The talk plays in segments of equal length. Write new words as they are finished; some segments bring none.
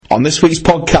On this week's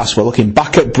podcast, we're looking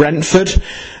back at Brentford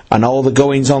and all the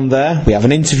goings on there. We have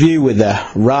an interview with a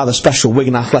rather special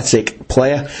Wigan Athletic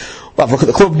player. We'll have a look at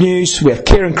the club news. We have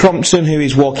Kieran Crompton, who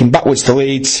is walking backwards to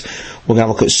Leeds. We're going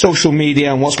to look at social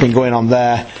media and what's been going on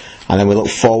there. And then we look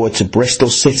forward to Bristol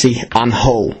City and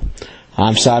Hull.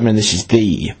 I'm Simon, and this is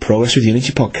the Progress with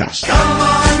Unity podcast. Come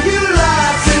on, you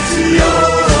lads, it's yo.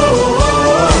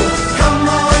 Come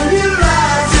on, you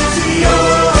lads, it's yo.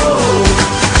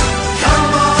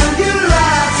 Come on, you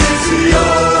lads, it's yo.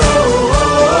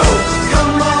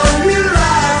 Come on, you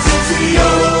lads, it's yo.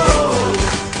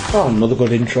 Oh, another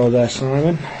good intro there,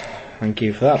 Simon. Thank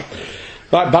you for that.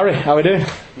 Right, Barry, how are we doing?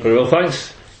 Very well,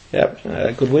 thanks. Yep,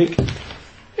 good week.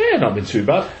 Yeah, not been too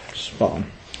bad. Spot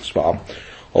on.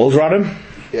 Older Adam?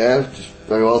 Yeah, just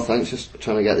very well, thanks. Just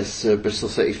trying to get this Bristol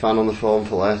City fan on the phone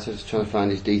for later, just trying to find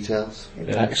his details.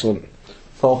 Yeah. Excellent.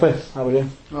 Thorpe, how are we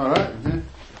doing? Alright, yeah.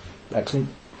 Excellent.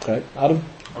 Great. Adam?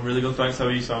 I'm really good, thanks. How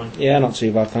are you, Simon? Yeah, not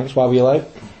too bad, thanks. Why were you late?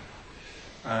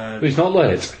 But he's not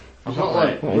late. I'm not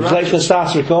late. Well, he was late for the start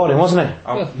of recording, wasn't he?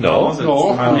 No.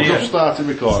 I'm here. just started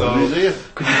recording. So- He's here.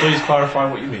 Could you please clarify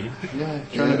what you mean? Yeah,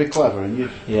 trying to be clever and you.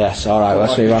 Yes, alright,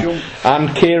 let's Like move to on. jump.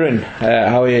 And Kieran,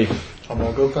 how are you? I'm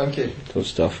all good, thank you. Good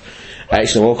stuff.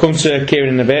 Excellent. We'll come to Kieran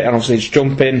in a bit, and obviously just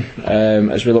jump in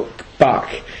as we look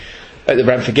back at the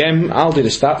Brentford game. I'll do the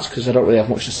stats because I don't really have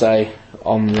much to say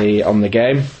on the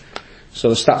game. So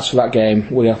the stats for that game: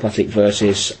 Wigan Athletic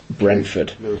versus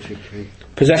Brentford. Military Creek.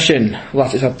 Possession: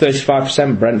 Latics had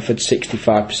 35%, Brentford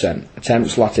 65%.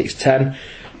 Attempts: Latics 10,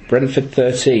 Brentford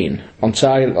 13. On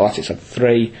target, the Latics had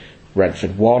 3,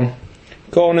 Brentford 1.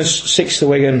 Corners: 6 to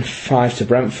Wigan, 5 to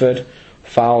Brentford.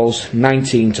 Fouls: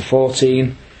 19 to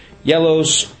 14.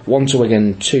 Yellows: 1 to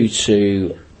Wigan, 2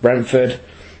 to Brentford.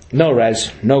 No reds,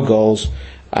 no goals,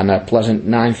 and a pleasant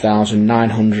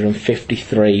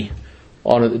 9,953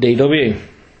 on at the DW.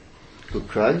 Good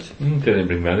crowd. Didn't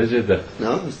bring many, did they?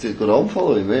 No, it's a good home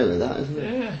following, really, that, isn't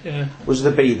it? Yeah. Was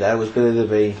the B there? Was Billy the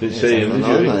B? Did see him, I did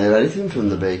don't you? hear anything from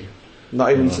the B.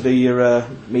 Not even to do your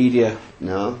media.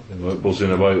 No, They weren't buzzing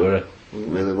about, were they?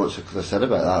 wasn't really much I could have said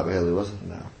about that, really, was it?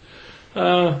 No.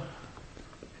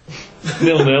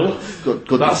 0-0.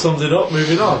 Good, That sums it up.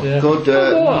 Moving on. Yeah. good,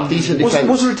 decent Was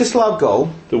defence. there a disallowed goal?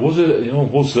 There was there,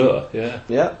 yeah.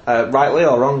 Yeah. Rightly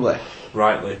or wrongly?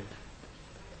 Rightly.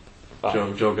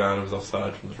 Joe Garner was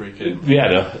offside from the free kick.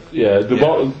 The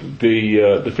ball,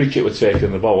 the free kick was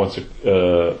taken, the ball went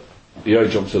to, he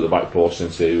jumped at the back post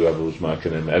into whoever was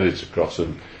marking him, headed across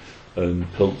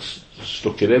and Pilks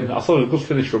stuck it in. I thought it was a good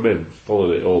finish from him,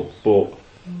 followed it up, but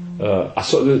I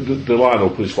saw the line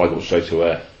up, put his flag up straight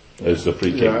away as the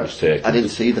free kick was taken. I didn't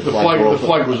see the The flag.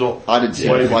 flag was up. I didn't see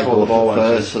way the flag before go the ball up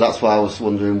went in. first, so that's why I was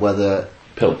wondering whether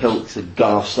Pilks had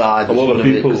gone offside. A lot of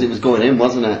people- because it was going in,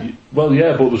 wasn't it? Well,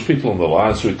 yeah, but there's people on the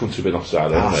line, so he couldn't have been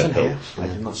offside anyway, Pilks. I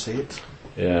did not see it.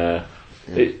 Yeah.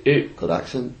 It, Good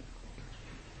accent.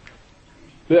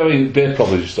 I mean, they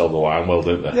probably just held the line well,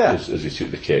 didn't they? Yeah. As he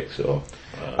took the kick, so.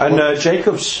 And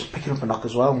Jacobs picking up a knock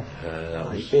as well. That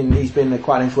was, He's been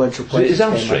quite an influential is player. it his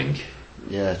this game, hamstring?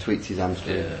 Yeah, tweaked his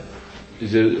hamstring. Yeah.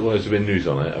 Has there been news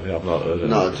on it? I've not heard of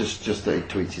No, it. just that he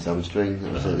tweaked his hamstring.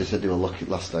 They said they were lucky.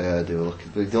 Last I heard, they were lucky.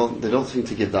 But they don't seem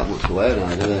to give that much away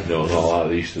now, do they? No, not like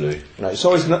they used to do. No, it's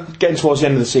always getting towards the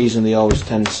end of the season. They always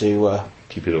tend to,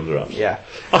 Keep it under wraps. yeah.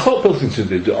 I thought Pilkington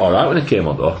did alright when he came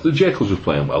on though. The Jacobs was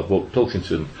playing well, but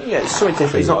Pilkington, Yeah, it's something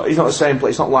different. He's not the same.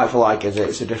 It's not like for like, is it?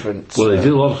 It's a different. well, he did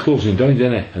a lot of closing down,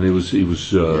 didn't he? And he was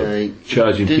He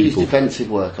charging did people. his defensive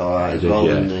work alright as He did, well.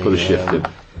 yeah, didn't he? put a shift in.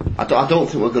 I don't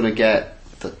think we're going to get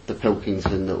the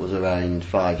Pilkington that was around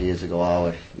 5 years ago, are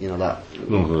we? You know that.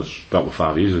 No, that was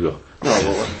 5 years ago. No,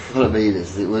 but what I mean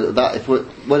is that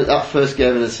when that first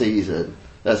game of the season,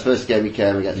 that first game he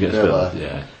came against Against Villa, Villa,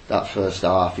 yeah. that first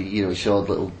half, he showed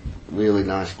little really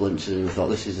nice glimpses, and we thought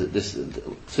this.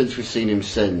 Since we've seen him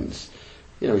since,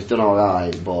 he's done all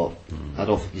right, but I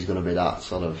don't think he's going to be that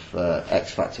sort of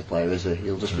X factor player, is he?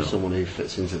 He'll just be someone who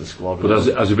fits into the squad. But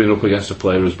has he been up against a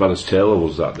player as bad as Taylor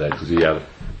was that day? Because he had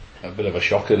a bit of a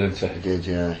shocker, didn't he? He did,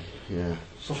 yeah.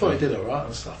 So I thought he did alright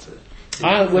on Saturday.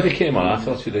 When he came on, I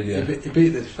thought he did, yeah. He beat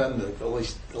the defender at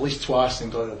least twice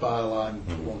and got at the byline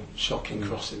for one shocking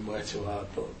crossing way too hard,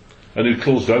 but And he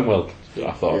closed down well,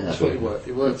 I thought. Yeah. I thought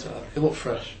he worked hard. He looked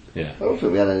fresh. Yeah. I don't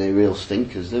think we had any real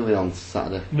stinkers, did we, on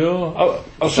Saturday? No, I was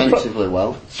Offensively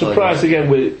well. surprised again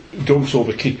with dunks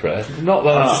over keeper. Not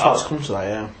that I just thought to come to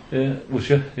that, yeah. yeah, was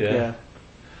you? Yeah.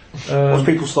 What's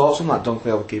people's thoughts on that Dunkley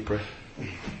over keeper?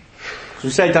 So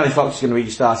we say Danny Fox is going to be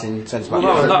your starting centre back.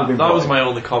 Well, that was my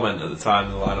only comment at the time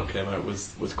the lineup came out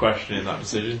was questioning that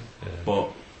decision. Yeah. But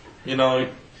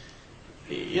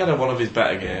He had one of his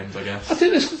better games, I guess. I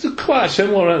think this is quite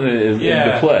similar, aren't they, in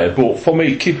Yeah. the play, but for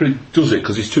me, Keeper does it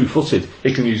because he's two-footed.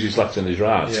 He can use his left and his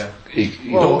right. Yeah.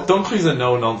 Dunkley's Dunkley's a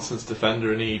no-nonsense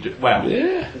defender, and he's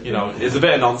yeah. a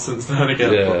bit of nonsense now and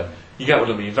again, Yeah. but you get what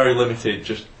I mean, very limited,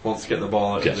 just wants to get the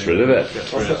ball out. Gets rid of it.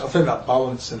 Gets I rid I think that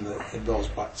balance in those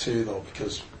back two though,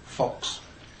 because Fox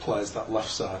plays that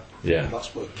left side. Yeah. And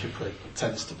that's where Kipre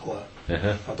tends to play.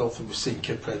 Uh-huh. I don't think we've seen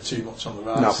Kipre too much on the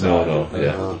right No. side. No,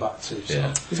 yeah. The back two, so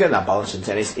Yeah. He's getting that balance in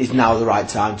tennis. It's now the right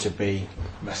time to be.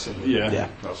 messing with Yeah, Yeah.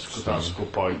 that's a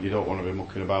good point. You don't want to be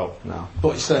mucking about. No. But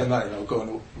you're saying that,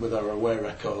 going with our away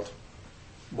record,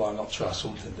 why not try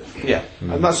something different? Yeah,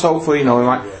 and that's hopefully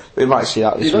we might see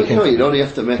that this You weekend. you'd only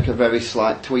have to make a very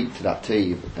slight tweak to that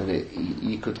team, and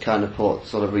you could kind of put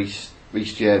sort of Reece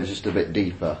James just a bit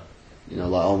deeper,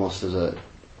 like almost as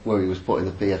where he was putting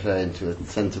the PFA into a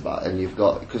centre back, and you've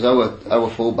got because our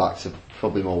full backs are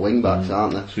probably more wing backs,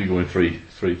 aren't they? So you're going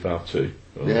 3-5-2.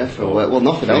 Yeah,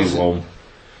 nothing else. 3-1.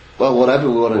 Well, whatever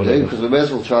we want to do, Whatever. because we may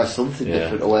as well try something Yeah.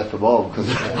 different away from home.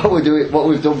 Because what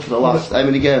we've done for the last how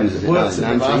many games is it? Worked in the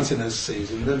 19? Martinez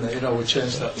season, didn't it? We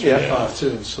changed that to Yeah. 5-2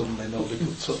 and suddenly nobody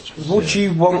could touch us. Would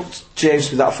you want James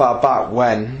to be that far back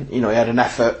when he had an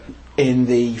effort in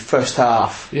the first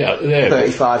half, Yeah,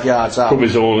 35 yards out? from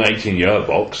his own 18-yard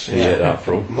box, he hit that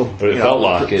from. But it felt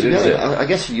like it, didn't it? I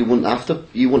guess you wouldn't have to.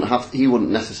 He wouldn't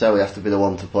necessarily have to be the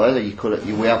one to play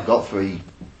there. We have got three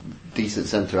decent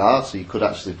centre halves, so you could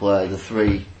actually play the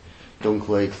three: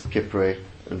 Dunkley, Kipre,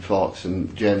 and Fox,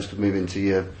 and James could move into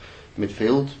your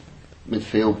midfield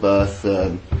berth.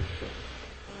 I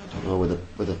don't know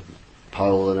with a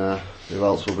Powell and who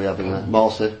else will we have in there?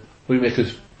 Morsey, What do you make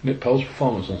of Nick Powell's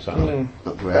performance on Saturday?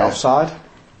 not Bit great. offside,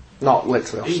 not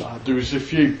literally offside. There was a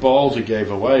few balls he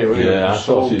gave away. Wasn't Yeah, there? I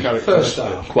So thought he- First uncharacteristic.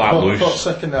 half, Quite but loose.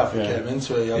 second half he Yeah. came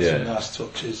into it, he had Yeah. some nice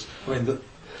touches. I mean,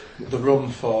 the run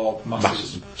for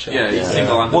Massey's chance. Yeah, he's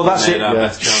single-handedly Well, that's made it. our Yeah.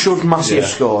 best chance. Should Massey have Yeah.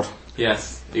 scored?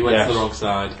 Yes, he went Yes. to the wrong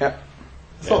side. Yeah.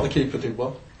 I thought the keeper did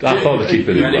well. I thought the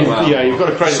keeper did Yeah, well. Yeah, you've got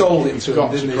to credit. Sold it you've to him,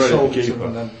 got didn't to he? credit Sold the it to him keeper.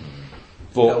 and then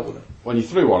But dealt with it. when you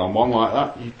threw one like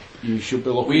that, you should be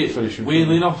looking to finish.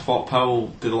 Weirdly enough, I thought Powell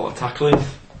did a lot of tackling.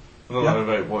 I don't Yeah. know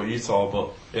about what you saw, but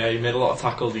yeah, he made a lot of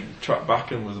tackles. He tracked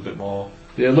back and was a bit more.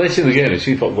 Yeah, late in the game, he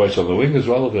seemed to wait on the wing as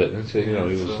well a bit, didn't he? He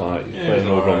was like Yeah, playing it was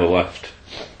over on the alright. left.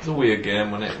 It was a weird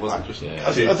game when it wasn't just. Yeah.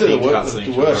 I two think teams cancelling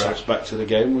the each worst other out. aspect of the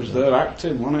game was their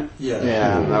acting, wasn't it? Yeah.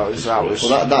 Yeah, that was.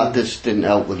 Well, that just didn't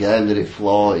help the game, did it?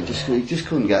 Floor, it just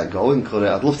couldn't get going, could it?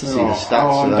 I'd love to see the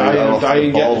stats. I'm of how dying, often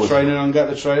the ball get the was- training and get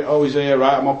the train. Oh, he's here,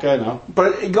 right, I'm okay now.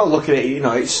 But you got to look at it.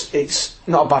 It's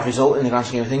not a bad result in the grand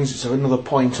scheme of things. It's another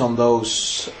point on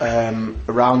those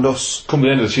around us. Come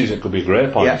the end of the season, it could be a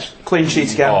great point. Yeah, clean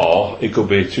sheet again. Or it could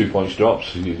be 2 points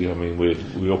drops. I mean,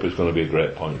 we hope it's going to be a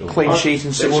great point. don't we? Clean sheet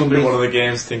and It so wouldn't wouldn't be one be. of the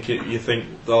games you think,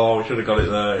 oh, we should have got it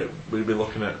there. We'd be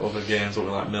looking at other games,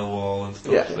 something like Millwall and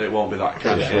stuff. Yeah. It won't be that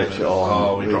kind of Switch game. it on,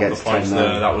 Oh, we we dropped get the points 10 there.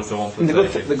 now. That was the one for And the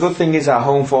the good thing is our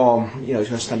home form. Is going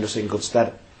to stand us in good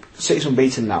stead. City's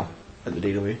unbeaten now at the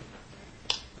DW.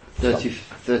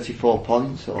 34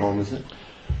 points at home, is it?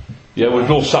 Yeah, we've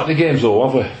no Saturday games though,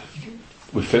 have we?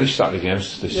 We finished Saturday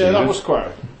games this Yeah, season. that was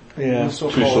quite. Yeah, so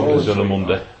Two Sundays and a week.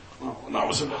 Monday. Oh, that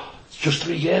was a bit. It's just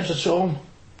 3 games at home.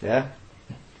 yeah.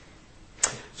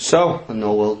 So, And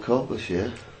no World Cup this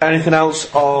year. anything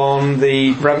else on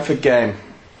the Brentford game?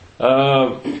 I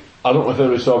don't know if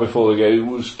everybody saw before the game,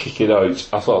 it was kicking out.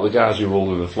 I thought the guys who rolled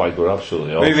in the flag were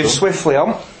absolutely awesome. Moving swiftly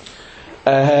on.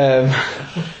 I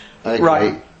agree.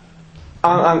 Right.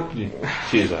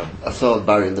 Cheers, Adam. I saw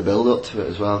Barry in the build-up to it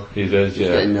as well. He did, yeah.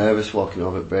 Getting nervous walking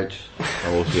over Bridge.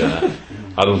 I was, yeah.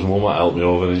 Adam's mum might help me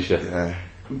over, didn't she? Yeah.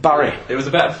 Barry. It was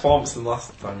a better performance than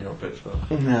last time you were on pitch,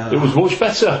 though. No. It was much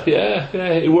better, yeah.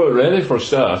 It worked really for a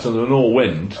start, and there was no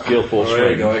wind, gale force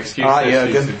There you go, wind. excuse Alright, me,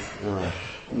 Jürgen. excuses.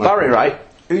 Barry, right?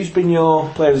 Who's been your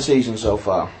player of the season so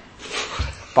far?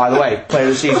 By the way, player of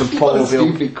the season poll What a will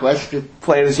be stupid question.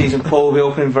 player of the season poll will be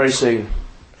opening very soon.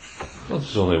 Well,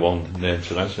 there's only one name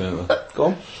to mention, isn't there? Go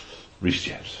on, Reece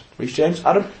James. Reece James,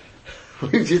 Adam.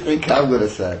 What do you think I'm going to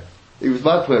say? He was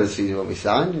my player of the season when we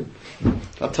signed him.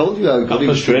 I told you how good That he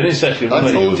was was. training session, I wasn't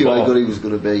it? told you how He was good he was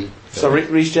going to be. So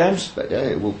Reece James, But yeah,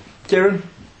 it will. Kieran,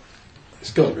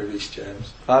 It's got to be Reece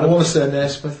James. Adam? I want to say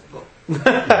Naismith, but I'm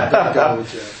going to go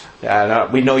with James. Yeah, no,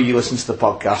 we know you listen to the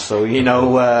podcast, so you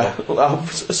know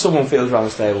someone feels around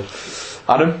the table.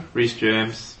 Adam, Reece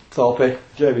James. Thorpe.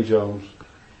 Jamie Jones.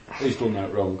 He's done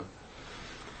that wrong.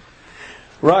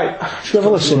 Right, should we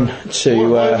have a listen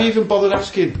Why have you to even bothered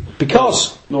asking?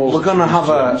 because No, we're going to have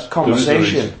a James.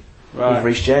 conversation with Right.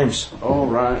 Reece James. Oh,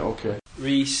 right, okay.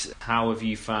 Reece, how have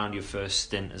you found your first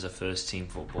stint as a first team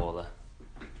footballer?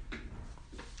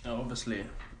 Obviously,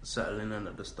 settling in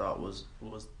at the start was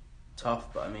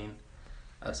tough, but I mean,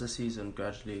 as the season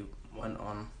gradually went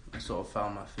on, I sort of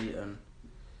found my feet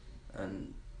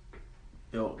and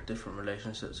built different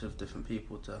relationships with different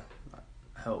people to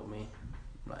help me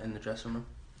in the dressing room.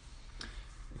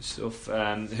 Stuff.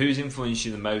 Who's influenced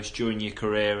you the most during your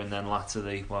career and then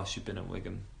latterly whilst you've been at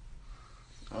Wigan?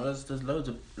 Well, there's loads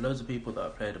of people that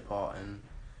have played a part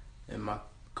in my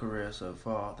career so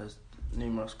far. There's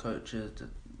numerous coaches,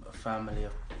 a family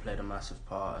have played a massive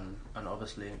part, and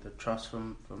obviously the trust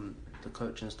from the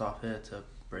coaching staff here to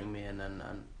bring me in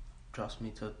and trust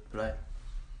me to play.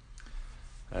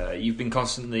 You've been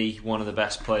constantly one of the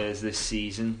best players this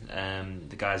season.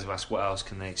 The guys have asked what else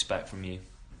can they expect from you?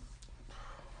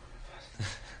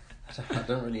 I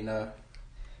don't really know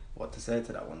what to say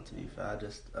to that one, to be fair.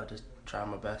 I just try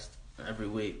my best every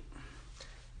week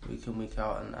in, week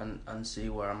out, and see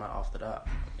where I'm at after that.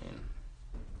 I mean,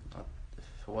 if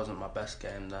it wasn't my best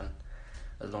game, then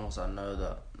as long as I know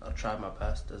that I tried my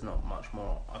best, there's not much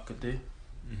more I could do.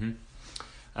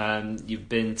 You've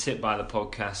been tipped by the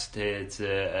podcast here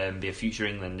to be a future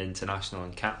England international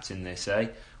and captain, they say.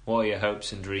 What are your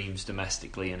hopes and dreams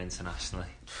domestically and internationally?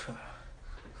 I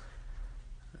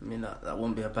mean, that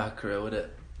wouldn't be a bad career, would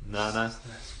it? No.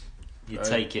 You'd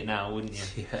take it now, wouldn't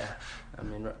you? Yeah. I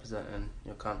mean, representing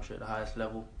your country at the highest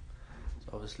level is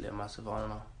obviously a massive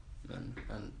honour.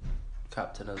 And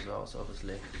captain as well, so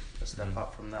obviously a step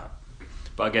up from that.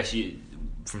 But I guess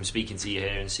from speaking to you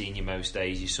here and seeing you most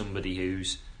days, you're somebody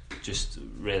who's just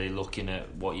really looking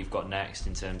at what you've got next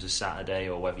in terms of Saturday,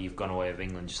 or whether you've gone away with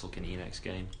England, just looking at your next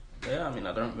game. Yeah, I mean,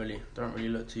 I don't really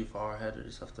look too far ahead. I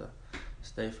just have to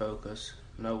stay focused,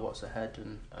 know what's ahead,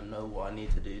 and know what I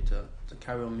need to do to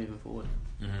carry on moving forward.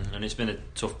 And it's been a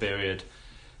tough period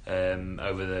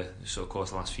over the sort of course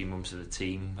of the last few months of the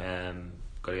team.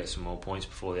 Got to get some more points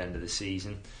before the end of the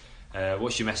season.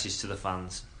 What's your message to the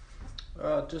fans?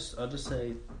 I'll just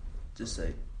say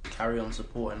carry on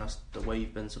supporting us the way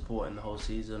you've been supporting the whole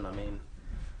season. I mean,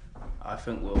 I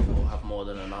think we'll have more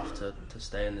than enough to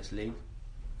stay in this league,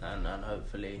 and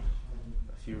hopefully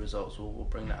a few results will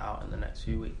bring that out in the next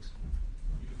few weeks.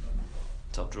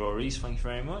 Top drawer Reese, thank you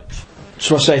very much.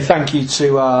 So I say thank you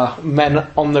to our men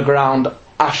on the ground,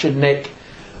 Ash and Nick,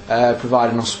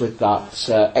 providing us with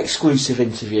that exclusive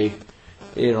interview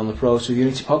here on the Pros with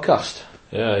Unity podcast.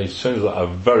 Yeah, he sounds like a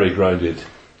very grounded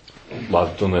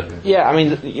lad, doesn't he? Yeah, I mean,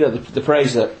 the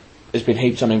praise that has been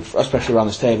heaped on him, especially around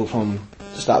this table from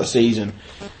the start of the season,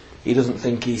 he doesn't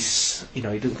think he's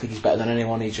better than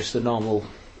anyone. He's just a normal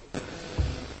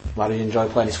lad who enjoys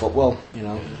playing his football,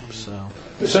 So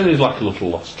It sounded like a little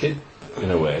lost kid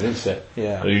in a way, didn't it?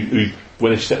 Yeah. Who,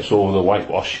 when he steps over the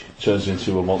whitewash, turns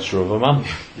into a monster of a man.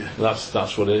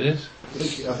 That's what it is.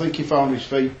 I think he found his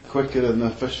feet quicker than the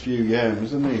first few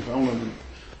games, didn't he? Only the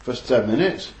first 10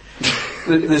 minutes.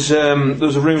 There was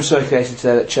a rumour circulating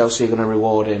today that Chelsea are going to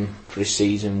reward him for his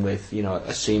season with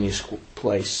a senior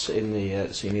place in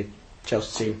the senior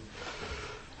Chelsea team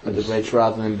at the Bridge,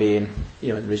 rather than being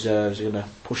in the reserves. They're going to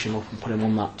push him up and put him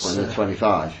on that.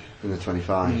 In the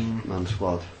 25 man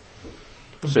squad.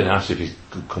 It would be nice if he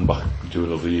could come back and do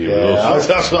another year Yeah, with us.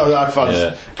 that's what I'd fancy.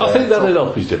 Yeah. I think that'll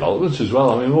help his development as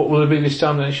well. I mean, what will it be this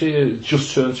time next year?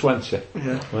 Just turned 20.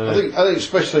 Yeah. I think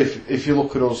especially if you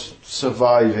look at us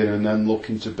surviving and then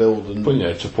looking to build and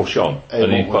to push on,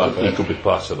 and he could be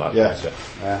part of that.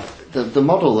 Yeah. The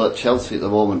model at Chelsea at the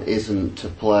moment isn't to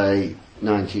play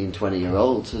 19,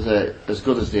 20-year-olds, is it? As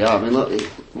good as they are. I mean, look,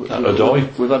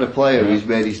 we've had a player who's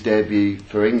made his debut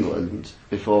for England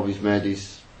before he's made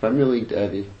his Premier League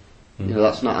debut.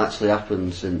 That's not actually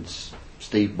happened since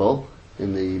Steve Bull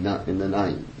in the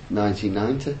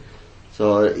 1990.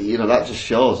 So that just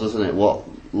shows, doesn't it, what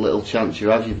little chance you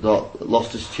have. You've got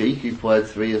Loftus-Cheek, who played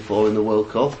 3 or 4 in the World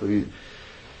Cup, who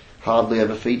hardly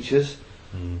ever features.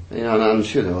 And I'm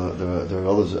sure there are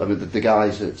others. I mean, the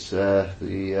guys at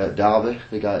Derby,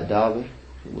 the guy at Derby,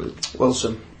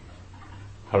 Wilson.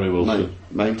 Harry Wilson.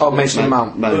 Mason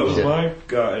Mount. That was my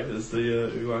guy, is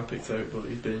who I picked out, but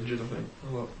he's been injured, I think,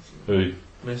 a lot. Who?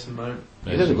 Mason Mount.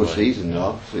 He had a good season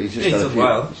though, so he's just He's done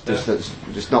well.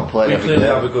 Just not played We every clearly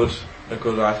game. have a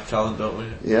good eye for talent, don't we?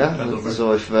 Yeah,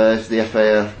 so if the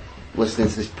FA are listening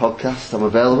to this podcast, I'm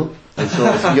available. And so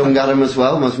is young Adam as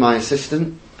well, as my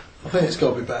assistant. I think it's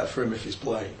got to be better for him if he's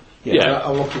playing. Yeah.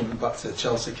 I'm looking back to the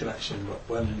Chelsea connection, but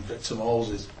when Victor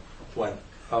Moses went,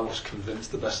 I was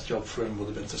convinced the best job for him would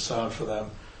have been to sign for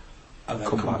them and then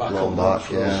come back on board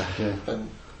for us. Yeah. And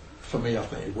for me, I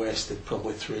think he wasted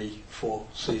probably 3-4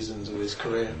 seasons of his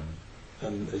career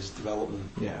and his development.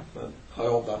 Yeah. And I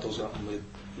hope that doesn't happen with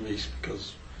Reece,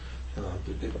 because You know,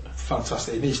 it'd be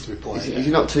fantastic. He needs to be playing. Is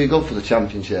he not too good for the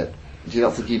Championship? Do you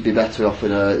not think he'd be better off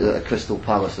in a Crystal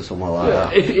Palace or somewhere like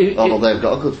that? Although they've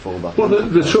got a good fullback. Well,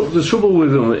 the trouble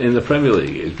with him in the Premier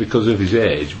League is because of his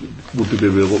age, would they be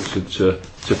reluctant to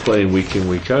play him week in,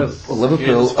 week out? Well,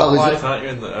 Liverpool, life, aren't you?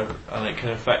 And it can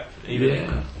affect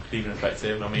even affect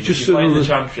him. I mean, Just if you play in the another-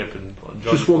 Championship and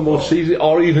enjoy Just the one more football, season,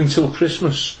 or even till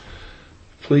Christmas,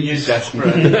 You're please. desperate.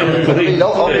 I mean,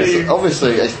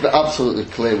 obviously, it's absolutely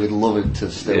clear we'd love him to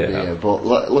still be Yeah. here. But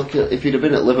look at, if he'd have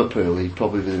been at Liverpool, he'd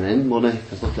probably been in, wouldn't he?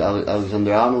 Because look at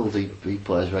Alexander Arnold. He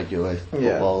plays regularly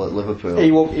football at Liverpool. He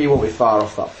won't be far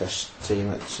off that first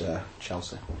team at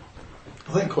Chelsea.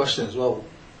 I think question as well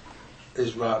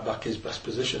is right back his best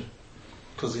position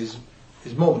because he's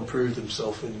more than proved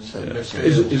himself in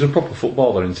midfield. He's a proper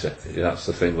footballer, isn't he? Yeah, that's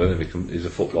the thing with him. He's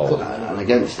a footballer. And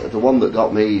against the one that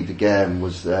got me the game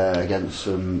was against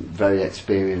some very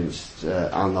experienced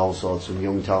and also some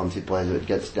young talented players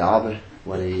against Derby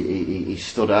when he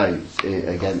stood out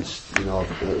against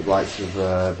the likes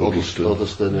of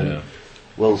Huddleston and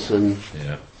Wilson.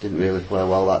 Yeah. Didn't really play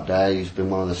well that day. He's been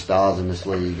one of the stars in this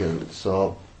league, and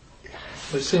so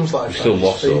It seems like He still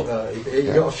lost, He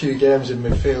though. got a few games in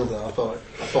midfield, and I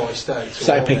thought he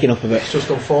Started picking up a bit. It's just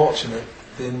unfortunate.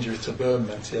 The injury to Burn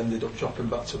meant he ended up dropping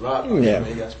back to right back Yeah. for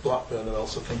me against Blackburn. I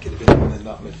also think he'd have been running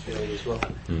that midfield as well.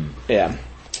 Yeah.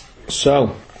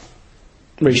 So,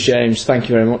 Reece James, thank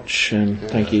you very much, and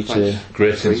thank you to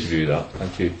Great interview, that.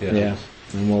 Thank you. yeah.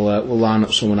 And we'll line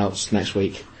up someone else next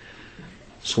week,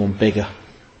 someone bigger.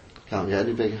 can't get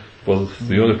any bigger. Well,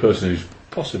 the only person who's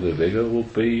possibly bigger will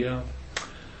be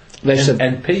They said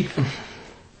NP.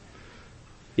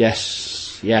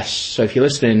 yes. So if you're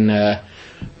listening,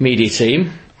 media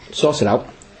team, sort it out.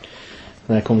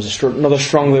 And there comes another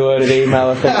strongly worded email,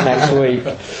 I think, next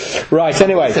week. Right,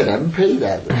 anyway. It's an MP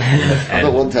then. I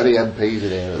don't want any MPs in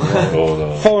here. As well. Oh,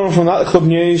 no. Following on from that, the club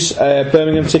news,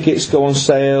 Birmingham tickets go on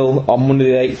sale on Monday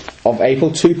the 8th of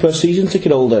April, 2 per season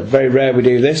ticket holder. Very rare we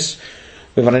do this.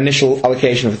 We've had an initial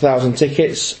allocation of 1,000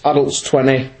 tickets, adults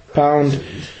 £20,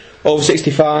 over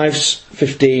 65s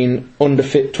 15, under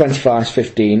 25s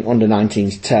 15, under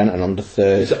 19s 10, and under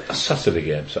Is it a Saturday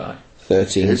game, Si?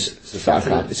 13s It's a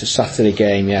Saturday. £5. It's a Saturday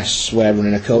game, yes. We're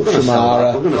running a coach We're from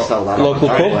our going to sell that. local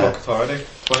on pub. Friday.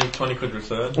 Friday, 20 quid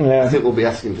return. I Yeah, think we'll be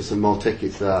asking for some more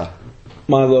tickets there.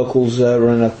 my locals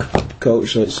running a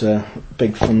coach, so it's a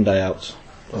big fun day out.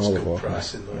 That's All good over.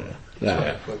 pricing, though.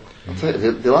 Yeah. I'll tell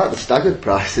you, they like the staggered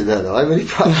pricing there, though. How many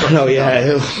prices? No,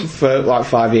 yeah, for like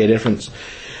 5 year difference.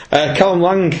 Callum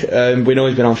Lang, we know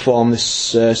he's been on form this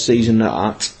season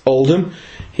at Oldham.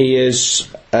 He has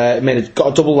got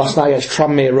a double last night against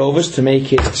Tranmere Rovers to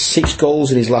make it 6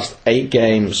 goals in his last 8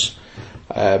 games.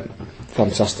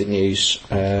 Fantastic news.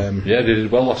 Yeah, they did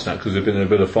well last night because they've been in a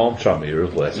bit of form, Tranmere,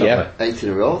 of late, haven't Yeah. 8 in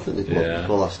a row, I think they put Yeah.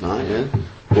 before last night, yeah. they?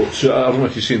 But I don't know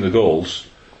if you've seen the goals.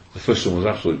 The first one was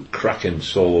absolute cracking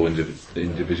solo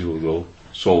individual goal.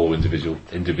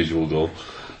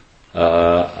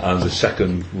 And the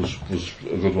second was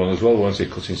a good one as well, once he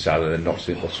cut inside and then knocked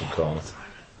it in the bottom corner.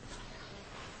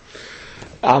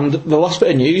 And the last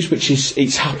bit of news, which is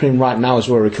it's happening right now as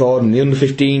we're recording, the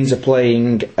under-15s are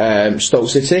playing Stoke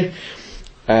City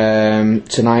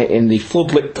tonight in the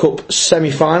Floodlit Cup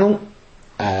semi-final.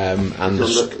 And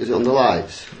Is it on the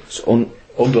lights? it's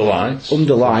Under lights.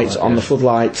 under lights on the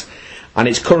floodlight, and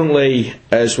it's currently,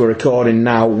 as we're recording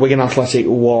now, Wigan Athletic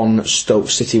 1, Stoke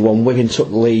City 1. Wigan took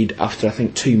the lead after I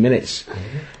think 2 minutes.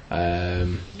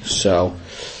 So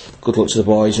good luck to the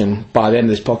boys, and by the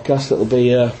end of this podcast it'll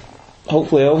be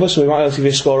hopefully over, so we might be able to give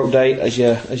you a score update as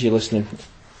you're listening.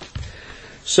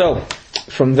 So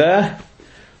from there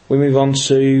we move on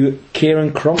to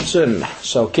Kieran Crompton.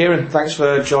 So Kieran, thanks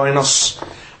for joining us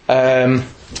on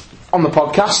the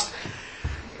podcast.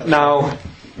 Now,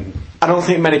 I don't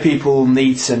think many people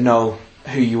need to know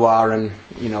who you are and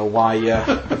why you're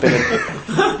a bit of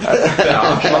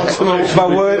my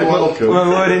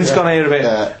wording's gone here a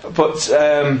bit, but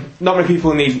not many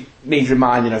people need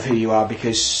reminding of who you are,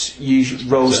 because you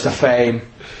rose to fame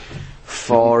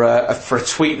for a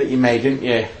tweet that you made, didn't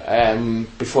you,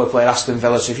 before you played Aston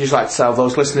Villa. So if you'd like to tell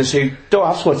those listeners who don't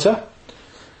have Twitter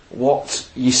what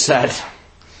you said.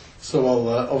 So,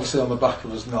 obviously on the back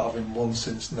of us not having won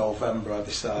since November, I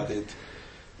decided,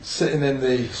 sitting in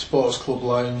the Sports Club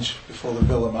lounge before the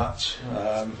Villa match, with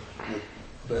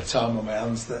a bit of time on my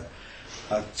hands, that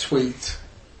I'd tweet.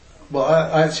 Well,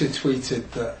 I actually tweeted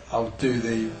that I would do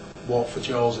the Walk for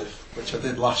Joseph, which I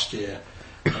did last year,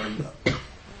 and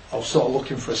I was sort of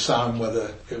looking for a sign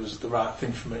whether it was the right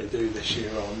thing for me to do this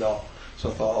year or not. So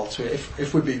I thought, I'll tweet,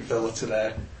 if we beat Villa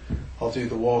today, I'll do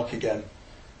the walk again.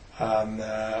 And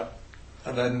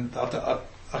and then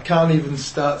I can't even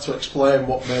start to explain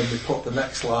what made me put the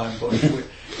next line. But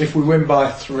if we win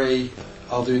by 3,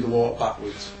 I'll do the walk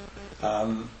backwards.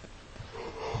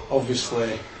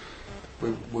 Obviously,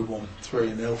 we won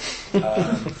 3-0.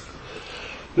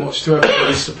 Much to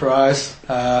everybody's surprise,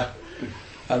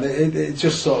 and it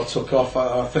just sort of took off.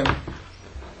 I think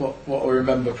what I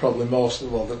remember probably most,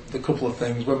 well, the couple of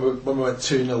things when we went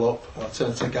 2-0 up, I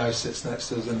turned to the guy who sits next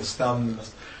to us in the stand and I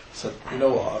said, you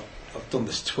know what, I've done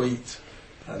this tweet,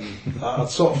 and I'd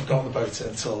sort of forgotten about it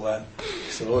until then.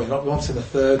 He said, oh, you're not wanting a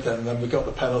third then? And then we got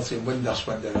the penalty and Windass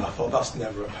went in, and I thought, that's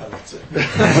never a penalty.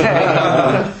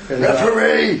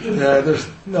 Referee! Yeah, there's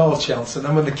no chance. And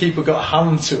then when the keeper got a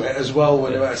hand to it as well,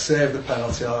 when he went to save the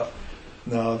penalty, I thought,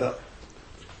 no,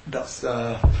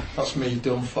 that's me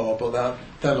done for. But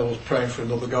then I was praying for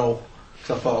another goal,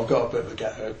 because I thought I've got a bit of a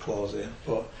get-out clause here.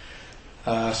 But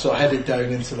so I headed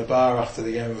down into the bar after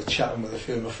the game. We were chatting with a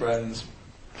few of my friends,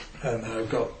 and I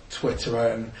got Twitter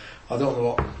out, and I don't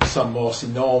know what Sam Morsey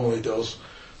normally does,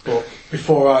 but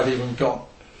before I'd even got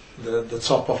the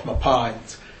top off my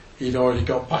pint, he'd already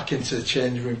got back into the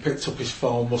changing room, picked up his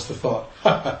phone, must have thought,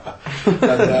 and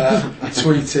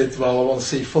tweeted, well, I want to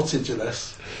see footage of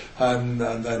this. And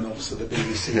then obviously the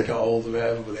BBC got hold of it,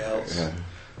 everybody else. Yeah.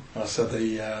 I said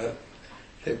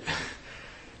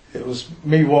it was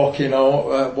me walking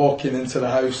into the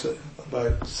house at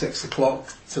about 6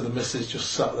 o'clock to the missus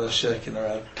just sat there shaking her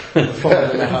head, the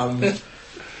phone in her hand, and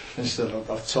she said,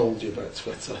 I've told you about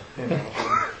Twitter. You know.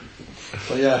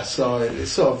 But yeah, so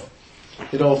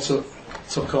it all took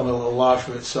on a little life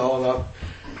of its own.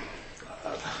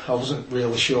 I wasn't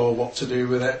really sure what to do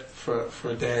with it for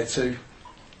a day or two.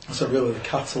 So really the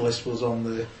catalyst was on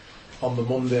the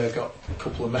Monday. I got a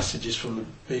couple of messages from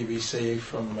the BBC,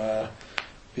 from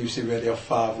BBC Radio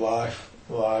 5 live,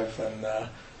 and they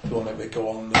wanted me to go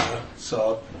on there.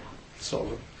 So I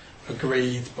sort of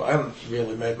agreed, but I hadn't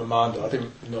really made my mind up. I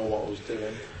didn't know what I was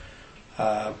doing.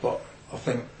 But I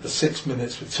think the 6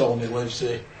 minutes with Tony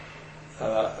Livesey,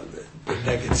 the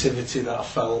negativity that I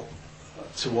felt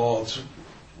towards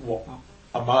what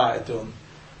I might have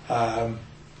done,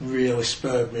 really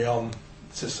spurred me on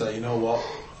to say, you know what,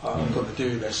 I'm going to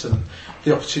do this. And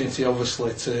the opportunity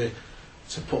obviously to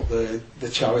put the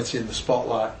charity in the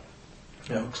spotlight,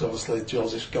 you know, because obviously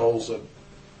Joseph's goals are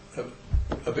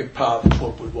a big part of the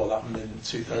club with what happened in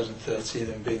 2013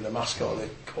 and being the mascot of the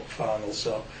cup final.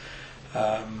 So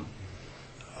I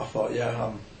thought,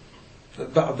 yeah,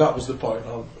 that was the point.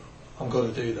 I'm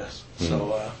going to do this.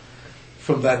 So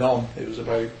from then on, it was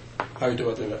about how do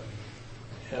I do it.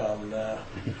 And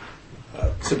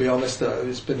to be honest,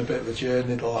 it's been a bit of a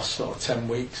journey the last sort of 10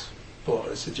 weeks, but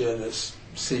it's a journey that's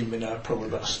seen me now probably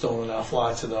about a stone and a half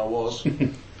lighter than I was,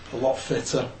 a lot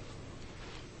fitter.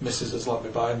 Mrs. has let me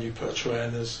buy a new pair of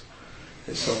trainers.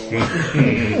 It's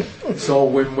all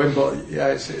win-win, but yeah,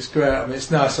 it's great. I mean,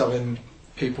 it's nice having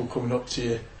people coming up to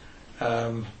you,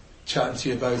 chatting to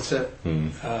you about it.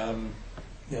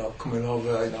 You know, coming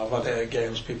over. You know, I've had it at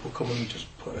games. People come and just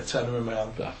put a tenner in my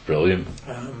hand. That's brilliant.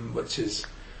 Which is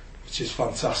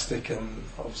fantastic, and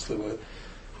obviously we're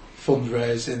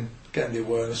fundraising, getting the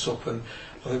awareness up, and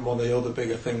I think one of the other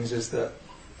bigger things is that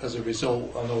as a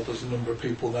result, I know there's a number of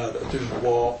people now that are doing the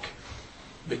walk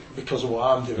because of what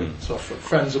I'm doing. So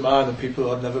friends of mine and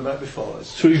people I've never met before.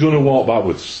 So you're going to walk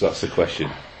backwards? That's the question.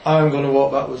 I'm going to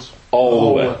walk backwards all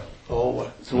the way.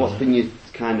 So what's been your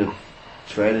kind of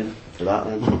training for that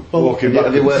then? Well,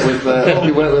 have you worked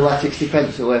with like 60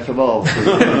 pence away from home?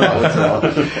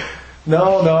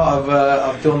 No,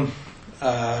 I've done.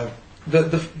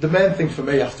 The main thing for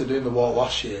me after doing the walk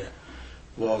last year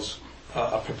was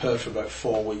I prepared for about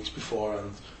 4 weeks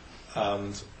beforehand,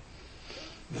 and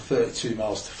the 32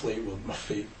 miles to Fleetwood, my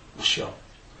feet were shot.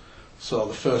 So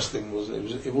the first thing was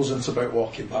it wasn't about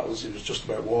walking backwards; it was just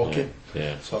about walking.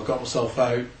 Yeah. So I got myself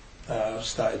out,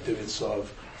 started doing sort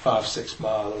of 5-6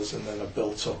 miles, and then I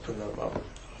built up, and I've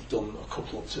done a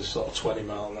couple up to sort of 20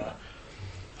 mile now.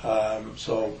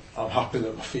 So I'm happy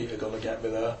that my feet are going to get me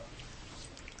there.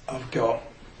 I've got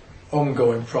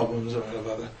ongoing problems. I mean, I've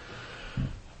had a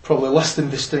probably less than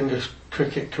distinguished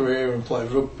cricket career and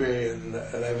played rugby and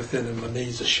everything, and my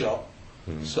knees are shot.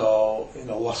 So, you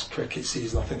know, last cricket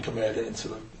season I think I made it into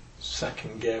the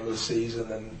second game of the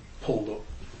season and pulled up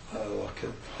like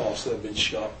a horse that had been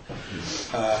shot.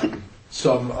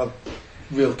 So I've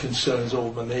real concerns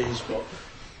over my knees, but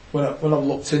when I've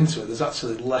looked into it, there's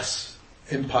actually less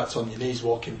impact on your knees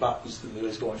walking backwards than there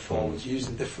is going forwards,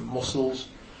 using different muscles.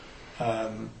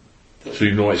 So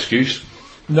you've no excuse?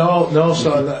 No,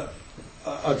 so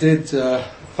I did,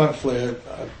 thankfully,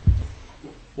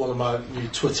 one of my new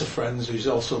Twitter friends who's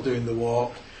also doing the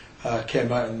walk,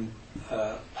 came out and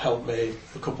helped me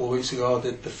a couple of weeks ago. I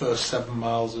did the first 7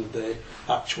 miles of the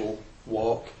actual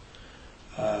walk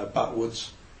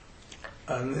backwards,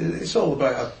 and it's all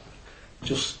about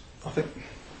I think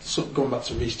going back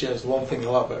to Reece James, the one thing I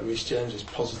like about Reece James is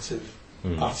positive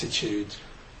attitude,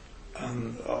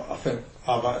 and I think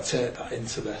I've had to take that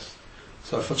into this.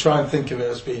 So if I try and think of it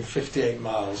as being 58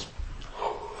 miles,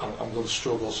 I'm going to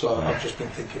struggle. So I've just been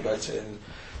thinking about it in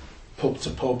pub to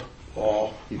pub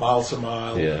or mile to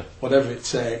mile, whatever it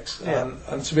takes.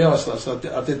 And to be honest, lads,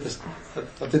 I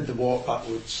did the walk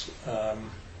backwards.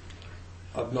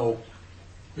 Had no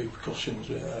repercussions.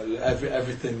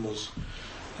 Everything was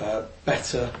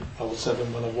better, I would say,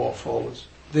 than when I walked forwards.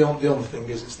 The only thing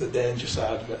is it's the danger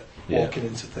side of it, walking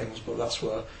into things, but that's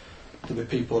where there'll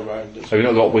be people around us. Have you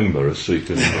not got wing mirrors so you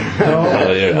can...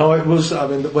 No, it was, I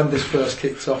mean, when this first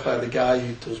kicked off, I had a guy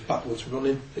who does backwards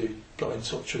running who got in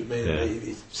touch with me, and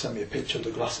he sent me a picture of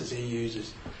the glasses he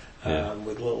uses,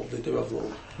 with they do have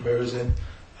little mirrors in,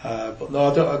 but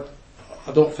no,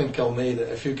 I don't think I'll need it.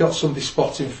 If you've got somebody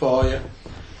spotting for you,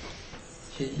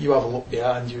 you have a look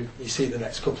behind you, you see the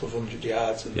next couple of 100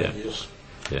 yards, and then you just,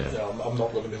 I'm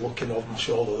not going to be looking over my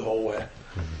shoulder the whole way.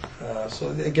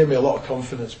 So it gave me a lot of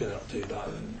confidence being able to do that,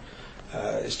 and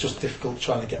it's just difficult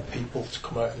trying to get people to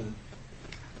come out and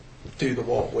do the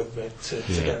walk with me to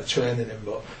get the training in,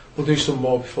 but we'll do some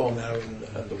more before now and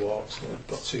the walks, and we've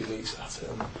got 2 weeks at it.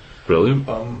 And, brilliant.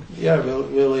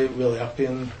 Really happy,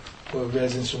 and we're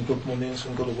raising some good money and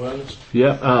some good awareness.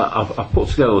 I've put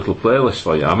together a little playlist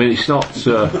for you. I mean, it's not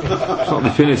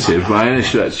definitive by any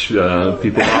stretch.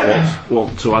 People might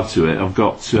want to add to it. I've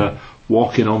got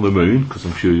Walking on the Moon, because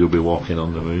I'm sure you'll be walking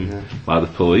on the moon, by the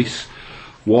Police.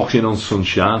 Walking on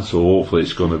Sunshine, so hopefully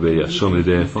it's going to be a sunny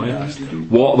day for you.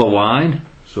 Walk the Line,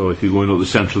 so if you're going up the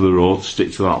centre of the road,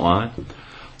 stick to that line.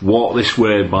 Walk This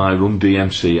Way by Run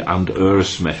DMC and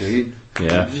Aerosmith.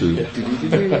 That's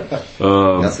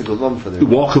a good one for them.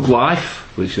 Walk of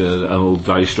Life, which is an old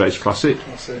Dire Straits classic.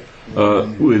 That's it.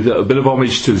 With a bit of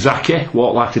homage to Zaki,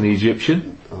 Walk Like an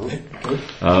Egyptian.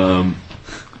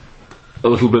 A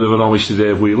little bit of an homage to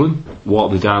Dave Whelan, Walk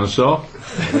the Dinosaur.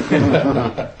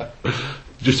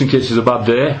 Just in case it's a bad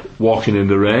day, Walking in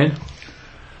the Rain.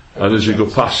 And as you go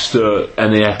past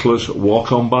any hecklers,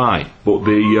 Walk On By. But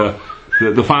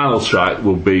the final track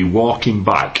will be Walking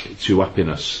Back to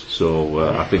Happiness. So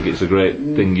I think it's a great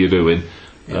thing you're doing,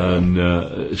 and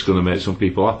it's going to make some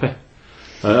people happy.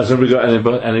 Has anybody got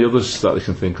any others that they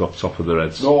can think off the top of their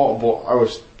heads? No, but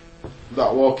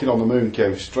that Walking on the Moon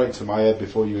came straight to my head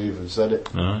before you even said it.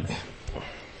 Right.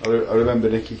 I remember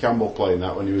Nicky Campbell playing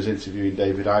that when he was interviewing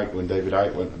David Icke, when David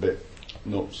Icke went a bit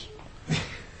nuts.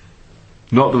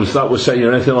 Not that was saying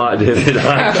you're anything like David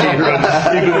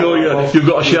Icke, even though you've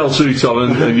got a shell suit on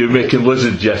and you're making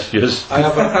lizard gestures. I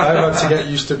have had to get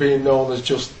used to being known as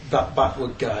just that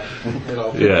backward guy. You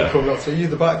know, people coming up to you,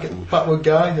 the backward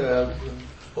guy.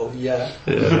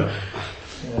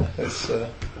 It's.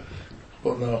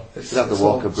 But no, it's. You have the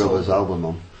Walker Brothers album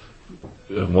on.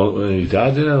 He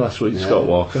died, didn't he, last week? Scott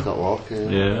Walker. Scott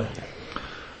Walker.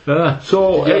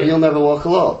 So You'll Never Walk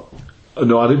Alone.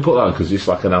 No, I didn't put that because it's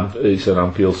like it's an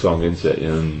Ampeel song, isn't it?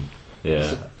 And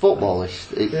it's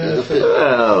footballish. If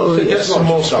it gets some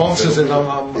more sponsors in,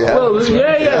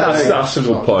 that's a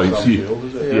good point.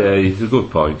 It's a good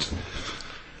point.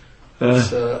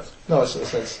 It's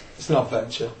an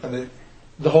adventure, and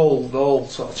the whole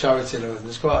sort of charity and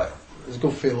everything. There's a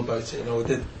good feel about it. You know, we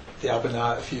did the Abbey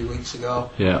Night a few weeks ago.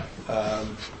 Yeah.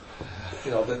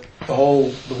 The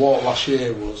walk last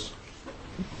year was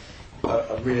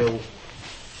a real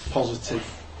positive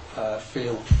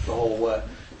feel the whole way.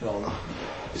 You know,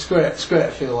 it's great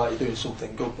to feel like you're doing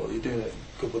something good, but you're doing it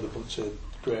good with a bunch of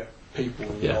great people.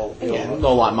 And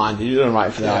all like-minded. You're doing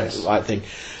right for the right thing.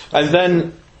 And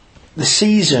then the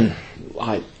season,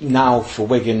 like now for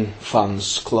Wigan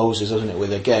fans, closes, doesn't it,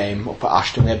 with a game up at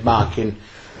Ashton. We had Mark in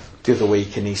the other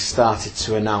week, and he started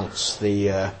to announce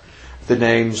the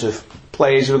names of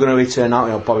players who are going to return out.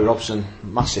 You know, Bobby Robson,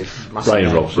 massive Brian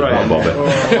name. Robson, not Bobby.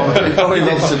 Bobby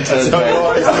Robson turned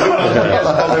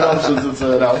Bobby Robson to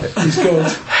turn out. He's good.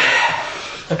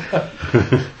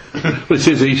 Well, it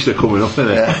is Easter coming up, isn't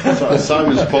it? Yeah.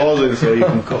 Simon's pausing, so you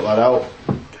can cut that out.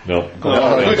 No.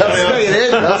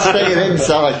 That's staying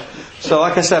inside. So,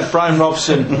 like I said, Brian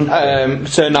Robson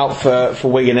turned out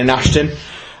for Wigan and Ashton.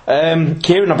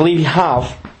 Kieran, I believe you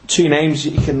have 2 names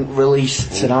that you can release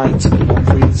tonight for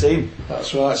the team.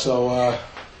 That's right. So,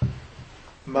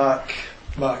 Mark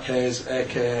Hayes,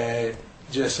 aka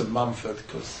Jason Manford,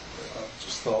 because I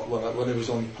just thought when he was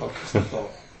on the podcast, I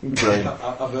thought Brilliant.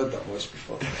 I've heard that voice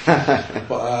before.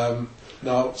 But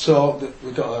no, so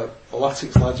we've got a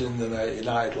Latics legend and a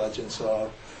United legend,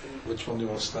 so which one do you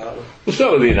want to start with? We'll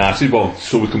start with the United one,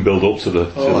 so we can build up to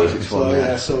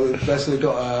the. So we've basically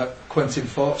got Quentin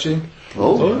Fortune,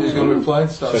 Oh, who's going to be playing.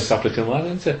 So South African lad,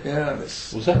 isn't it? yeah, and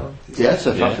it's, Was that? yeah,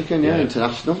 South Yeah. African,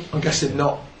 international. I'm guessing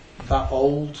not that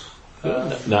old.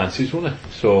 90s, wasn't it?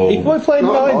 So. He might play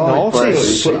No, nine no, he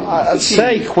noughties. played- I'd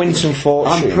say Quinton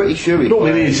Fortune. I'm pretty sure he I don't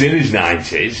mean played. he's in his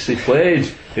 90s. He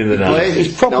played in the 90s.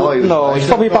 He's probably- no, he's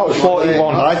probably about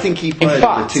 41. I think he played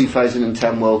fact- in the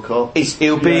 2010 World Cup.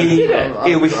 He'll be I'll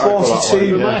go that 42. way,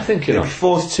 Who am I thinking He'll be of?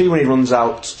 42 when he runs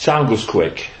out Time goes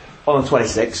quick. on the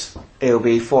 26th. He'll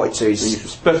be 42.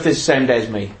 His birthday's the same day as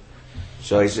me,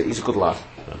 so he's a good lad.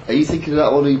 Are you thinking of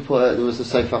that one who played? There was a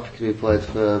South African who played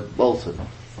for Bolton.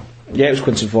 Yeah, it was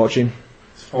Quinton Fortune.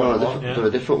 No, there were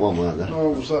a different one, weren't there?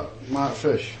 Oh, was that Mark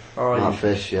Fish? Oh, Mark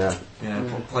Fish, yeah. yeah,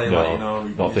 play like, you know.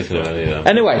 Not thinking of any of them.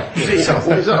 Anyway, Is that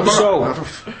about? so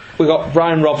we got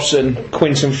Brian Robson,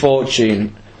 Quinton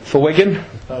Fortune for Wigan.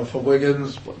 For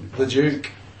Wigan's, the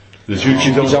Duke. The Duke is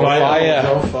He's on He's fire.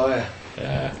 on fire.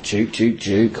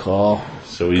 Duke. Oh,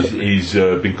 So he's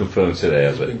been confirmed today,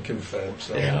 has it? Been confirmed.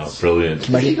 So Yeah, it's- brilliant.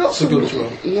 Has he got a some good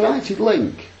throw. United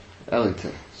link,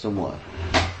 Ellington, somewhere?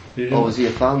 Or was he a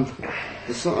fan?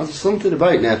 There's something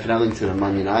about Nathan Ellington and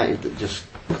Man United that just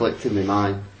clicked in my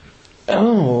mind.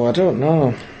 oh, I don't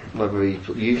know. Whether he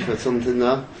put you for something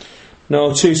there.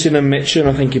 No, Tooting and Mitchum.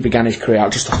 I think he began his career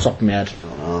out just off the top of my head. I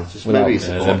don't know. Just Without- maybe he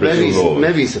then supported. Bristol Rovers.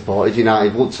 Maybe he supported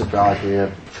United. Would surprise me. Yeah.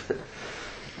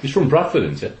 He's from Bradford,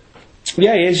 isn't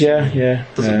Yeah, he is. Yeah.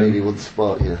 Doesn't mean he would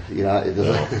support United,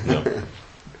 does it?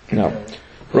 he? No. No.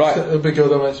 Right. It'll be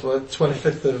good. I went to the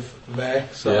 25th of May,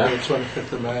 so Yeah. the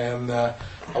 25th of May, and I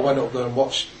went up there and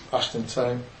watched Ashton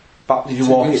Town. Did you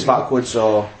 2 walk weeks it ago. backwards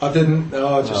or? I didn't.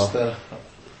 No, I just I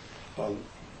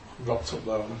rocked up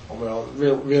there. And we're all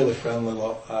really friendly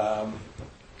lot.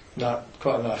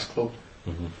 Quite a nice club,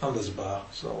 and there's a bar.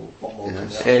 So what more?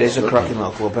 Yes. Can you It is a cracking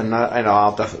little club, and I know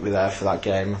I'll definitely be there for that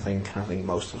game. I think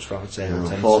most of us rather take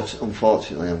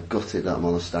Unfortunately, I'm gutted that I'm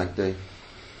on a stag do.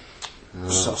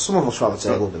 So some of us rather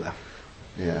take will be there.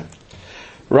 Yeah.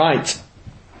 Right.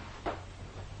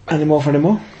 Any more?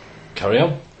 Carry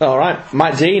on. All right.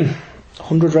 Mike Dean,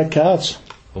 100 red cards.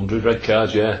 100 red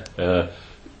cards, yeah.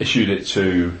 Issued it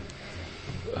to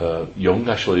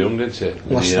Ashley Young, didn't it? In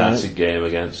the Last United night. game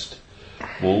against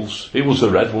Wolves. It was a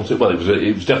red, wasn't it? Well,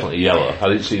 it was definitely yellow. I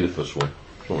didn't see the first one.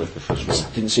 Not the first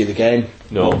one. Didn't see the game.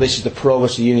 No. But this is the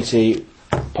Progress of Unity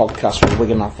podcast from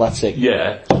Wigan Athletic.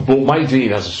 Yeah, but Mike Dean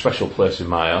has a special place in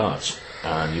my heart,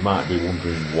 and you might be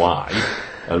wondering why.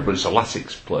 But it's a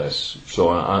Latics place, so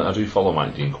I do follow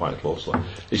Mike Dean quite closely.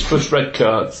 His first red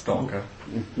card. Stalker.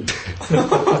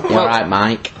 All right,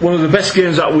 Mike. One of the best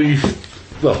games that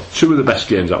two of the best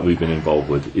games that we've been involved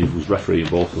with. He was refereeing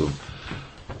both of them.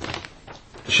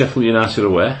 Sheffield United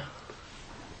away,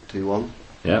 2-1.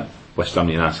 yeah. West Ham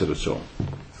United at home,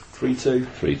 3-2.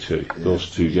 3-2. Those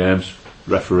two games.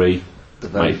 Referee The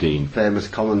very Mike Dean. famous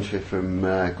commentary from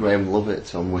Graham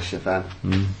Lovett on Wish FM.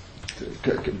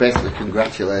 Basically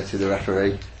congratulated the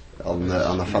referee on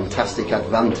the fantastic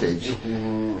advantage.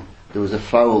 There was a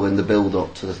foul in the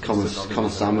build-up to the Connor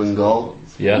Salmon goal.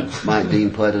 Yeah, Mike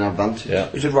Dean played an advantage. yeah.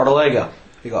 Was it Rodalega?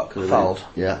 He got fouled.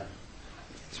 Yeah.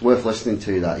 It's worth listening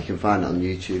to that. You can find it on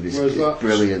YouTube. It's Where's that?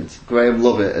 brilliant. Graham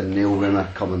Lovett and Neil Rimmer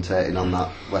commentating on that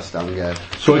West Ham game.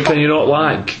 So can you not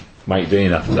like Mike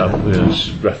Dean after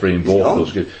that? Refereeing both gone.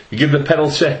 those games. You give the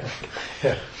penalty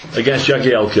against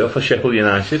Jagielka for Sheffield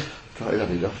United. Can't have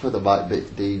enough with the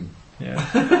Mike Dean.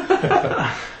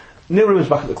 Neil Rimmer's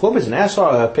back at the club, isn't he? I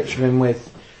saw a picture of him with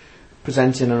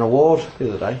presenting an award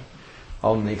the other day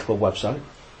on the club website.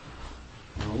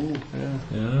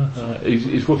 Yeah,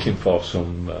 he's looking for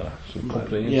some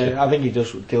company. isn't he? Yeah, I think he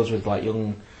deals with like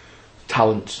young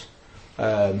talent.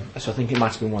 So I think it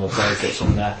might have been one of the players that's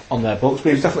on their books, but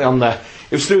he was definitely on there.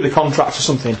 It was through the contract or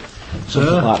something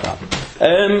like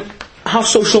that. How's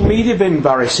social media been,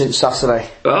 Barry, since Saturday?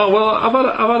 Oh well, I've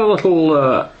had a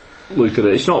little look at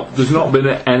it. There's not been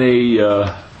any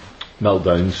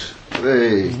meltdowns,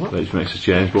 Hey. which makes a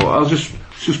change. But I'll just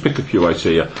pick a few out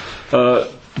here.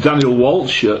 Daniel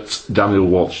Walsh at Daniel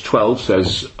Walsh 12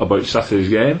 says about Saturday's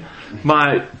game.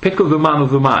 My pick of the man of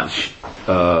the match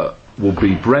will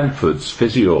be Brentford's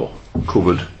physio.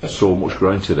 Covered so much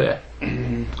ground today.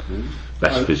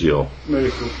 Best physio.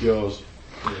 Miracle yours.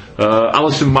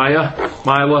 Alison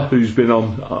Myler, who's been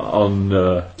on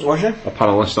Was you? a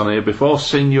panellist on here before,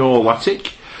 Senior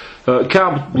Latic.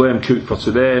 Can't blame Cook for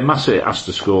today. Massey has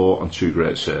to score and 2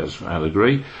 great saves, I'll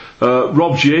agree.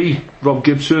 Rob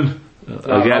Gibson,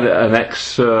 Again, an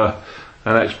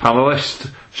ex-panelist.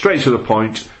 Straight to the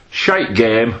point. Shite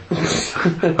game.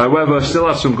 However, still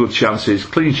had some good chances.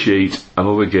 Clean sheet.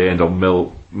 Another gained on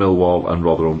Millwall and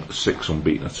Rotherham. 6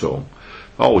 unbeaten at home.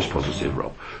 Always positive,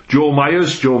 Rob. Joe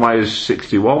Myers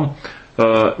 61.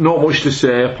 Not much to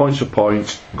say. Point to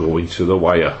point. Going to the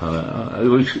wire. It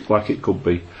looks like it could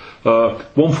be.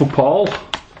 One for Paul.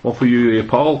 One for you here,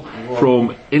 Paul.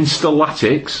 From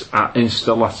Instalatics at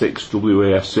Instalatics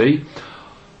WAFC.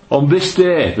 On this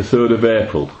day, the 3rd of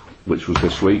April, which was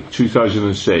this week,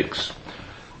 2006,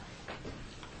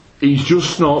 he's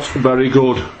just not very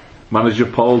good. Manager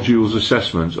Paul Jewell's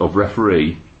assessment of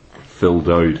referee Phil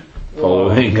Dowd,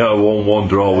 following a 1-1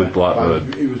 draw with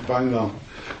Blackburn. He was bang on.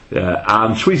 Yeah,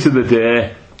 and tweet of the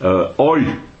day, oi,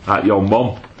 at your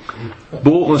mum.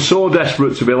 Bolton are so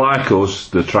desperate to be like us,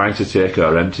 they're trying to take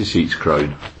our empty seats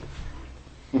crown.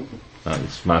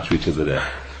 That's my tweet of the day.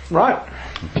 Right.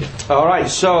 Alright,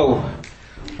 so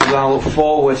we'll now look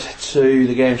forward to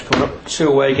the games coming up. 2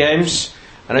 away games,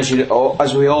 and as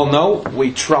we all know,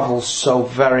 we travel so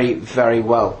very, very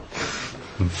well.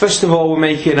 First of all, we're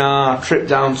making our trip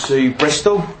down to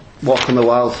Bristol. Walk on the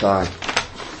wild side.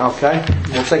 Okay,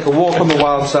 we'll take a walk on the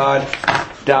wild side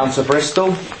down to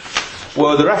Bristol,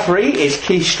 where the referee is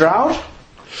Keith Stroud.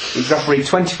 He's refereed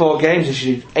 24 games,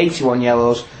 issued 81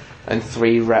 yellows and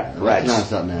 3 reds.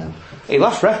 Recognise that name. He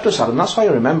last refed us, Adam, that's why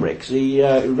you remember it, because he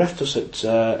refed us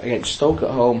against Stoke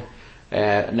at home,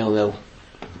 0-0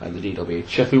 at the DW.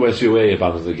 Sheffield Wednesday away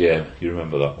abandoned the game. You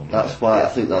remember that one? That's why I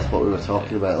think that's what we were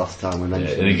talking about last time we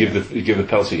mentioned. And he gave the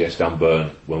penalty against Dan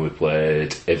Burn when we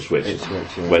played Ipswich,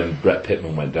 yeah. when Brett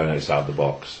Pittman went down outside the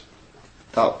box.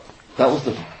 That was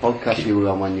the podcast you were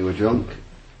on when you were drunk.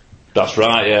 That's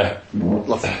right, yeah.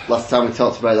 Last time we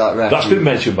talked about that ref. That's been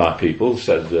mentioned by people.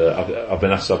 Said I've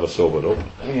been asked to have a sobered up.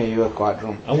 Yeah, you were quite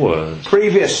drunk. I weren't.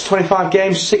 Previous 25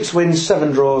 games, 6 wins,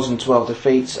 7 draws and 12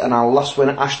 defeats, and our last win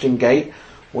at Ashton Gate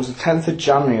was the 10th of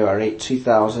January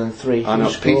 2003. I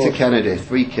know, Peter Kennedy,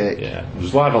 free kick. Yeah, it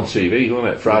was live on TV,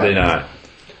 wasn't it? Friday night.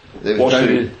 It was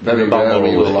very rare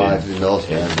we were live in those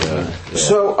games. Yeah.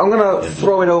 So I'm going to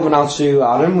throw it over now to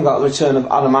Adam. We've got the return of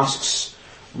Adam Asks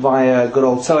via good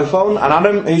old telephone. And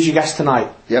Adam, who's your guest tonight?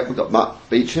 Yep, we've got Matt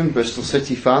Beecham, Bristol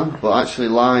City fan, but actually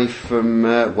live from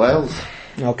Wales.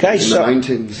 Okay, in the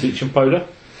mountains. Beecham powder.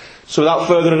 So without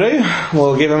further ado,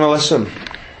 we'll give him a listen.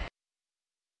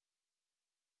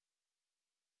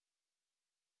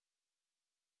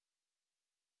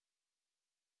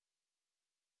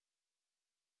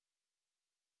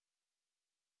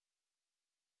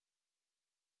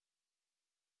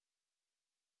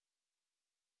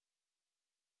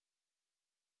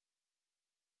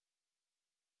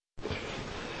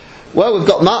 Well, we've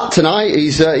got Matt tonight.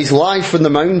 He's live from the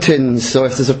mountains, so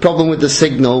if there's a problem with the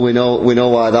signal, we know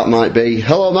why that might be.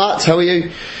 Hello, Matt. How are you?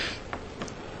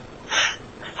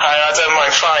 Hi, Adam.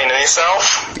 I'm fine. And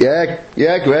yourself?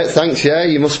 Yeah, great. Thanks. Yeah,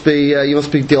 you must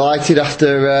be delighted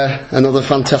after another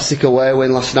fantastic away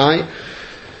win last night.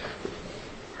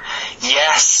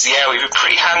 Yes, yeah, we've been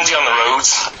pretty handy on the road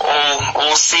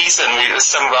all season.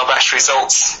 Some of our best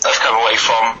results have come away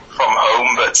from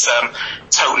home, but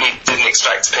totally didn't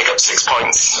expect to pick up 6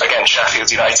 points against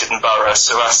Sheffield United and Borough.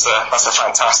 So that's a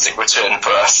fantastic return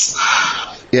for us.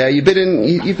 Yeah, you've been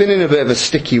in a bit of a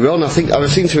sticky run. I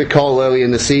seem to recall early in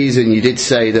the season you did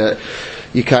say that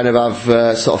you kind of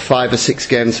have sort of 5 or 6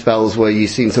 game spells where you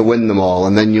seem to win them all,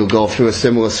 and then you'll go through a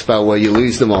similar spell where you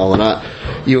lose them all. And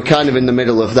you were kind of in the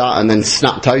middle of that, and then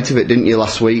snapped out of it, didn't you,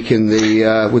 last week in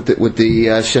the with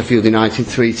the Sheffield United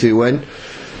 3-2 win?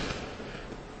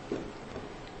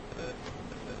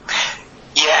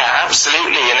 Yeah,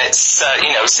 absolutely. And it's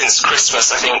since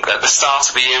Christmas, I think at the start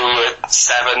of the year we were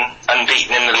 7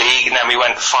 unbeaten in the league, and then we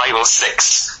went 5 or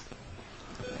 6.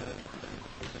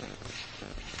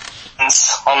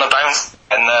 On the bounce,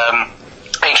 and I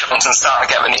think Johnson's starting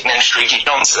to get the nickname Streaky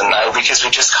Johnson now, because we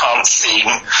just can't seem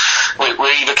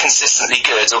we're either consistently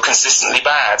good or consistently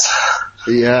bad.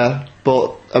 Yeah,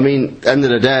 but I mean, end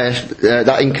of the day,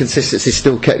 that inconsistency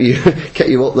still kept you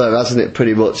up there, hasn't it?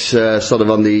 Pretty much, sort of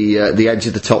on the edge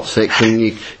of the top 6,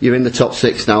 and you're in the top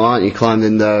 6 now, aren't you? Climbed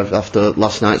in there after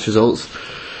last night's results.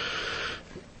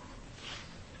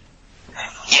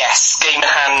 Yes, game in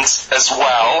hand as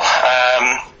well.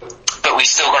 But we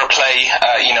still got to play,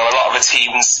 a lot of the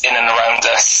teams in and around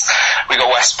us. We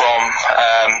got West Brom,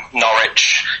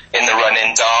 Norwich in the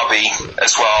run-in, Derby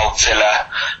as well, Villa.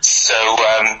 So,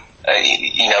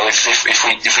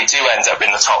 if we do end up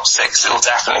in the top 6, it'll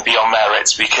definitely be on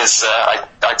merit, because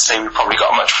I'd say we've probably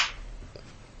got a much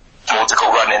more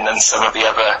difficult run-in than some of the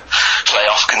other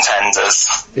playoff contenders.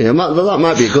 Yeah, that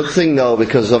might be a good thing though,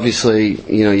 because obviously,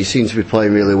 you know, you seem to be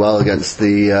playing really well against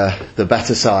the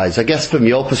better sides. I guess from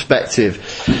your perspective,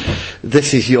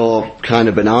 this is your kind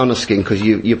of banana skin, because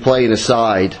you're playing a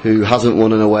side who hasn't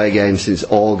won an away game since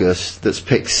August, that's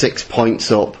picked 6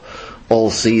 points up all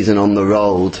season on the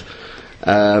road.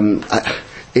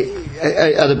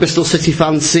 Are the Bristol City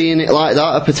fans seeing it like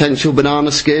that, a potential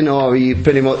banana skin, or are you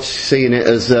pretty much seeing it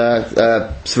as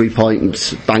a 3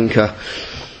 point banker?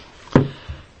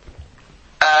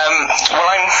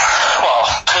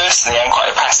 Personally, I'm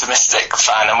quite a pessimistic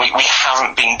fan, and we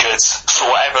haven't been good for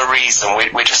whatever reason.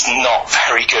 We're just not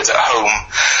very good at home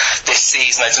this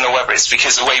season. I don't know whether it's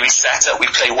because the way we set up, we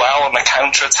play well on the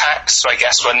counter-attack, so I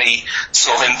guess when the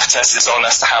sort of impetus is on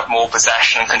us to have more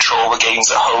possession and control the games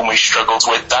at home, we struggled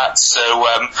with that. So,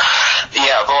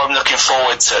 although I'm looking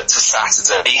forward to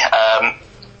Saturday,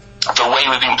 the way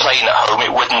we've been playing at home,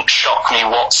 it wouldn't shock me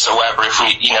whatsoever if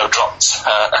we, dropped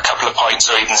a couple of points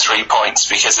or even 3 points,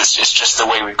 because it's just the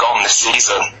way we've gone this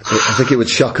season. I think it would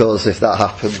shock us if that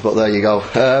happened, but there you go.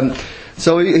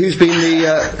 So who's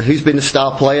been the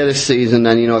star player this season?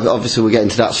 And obviously we're getting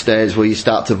to that stage where you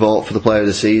start to vote for the player of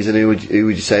the season. Who would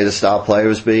you say the star player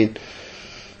has been?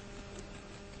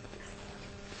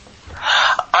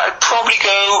 I'd probably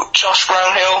go Josh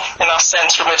Brownhill in our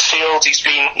centre midfield. He's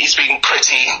been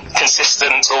pretty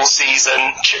consistent all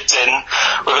season, chipped in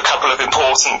with a couple of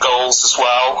important goals as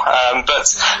well. But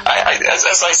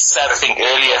as I said, I think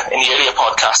earlier in the earlier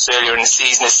podcast, earlier in the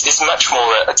season, it's much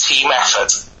more a team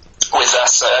effort with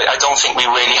us. I don't think we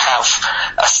really have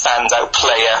a standout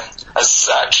player as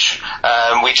such.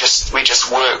 We just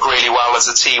work really well as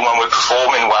a team when we're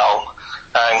performing well.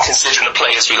 And considering the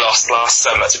players we lost last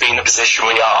summer to be in the position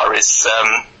we are is,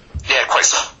 quite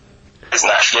isn't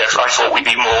actually. I thought we'd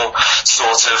be more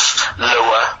sort of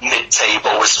lower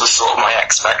mid-table was sort of my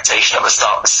expectation at the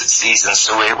start of the season.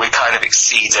 So we're kind of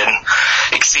exceeding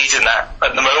that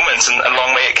at the moment, and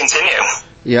long may it continue.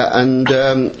 Yeah, and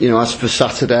as for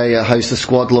Saturday, how's the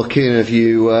squad looking? Have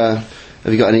you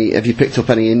picked up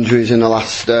any injuries in the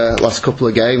last couple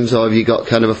of games, or have you got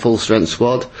kind of a full strength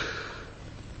squad?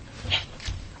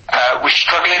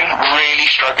 We're really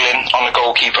struggling on the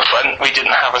goalkeeper front. We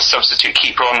didn't have a substitute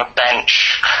keeper on the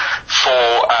bench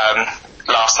for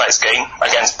last night's game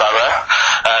against Borough.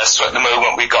 So at the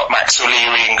moment we've got Max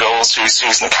O'Leary in goals,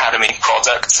 who's an academy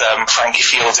product. Frankie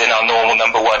Fielding, our normal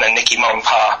number one, and Nicky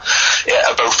Monpar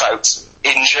are both out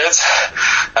injured.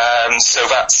 So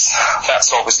that's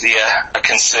obviously a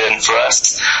concern for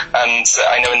us. And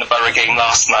I know in the Borough game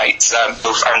last night,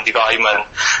 both Andy Byman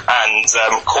and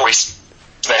Corey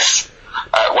Smith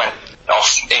went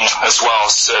off in as well,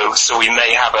 so we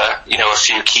may have a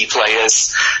few key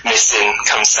players missing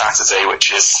come Saturday,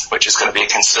 which is going to be a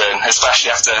concern,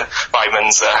 especially after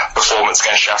Byman's performance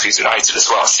against Sheffield United as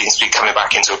well. Seems to be coming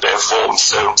back into a bit of form,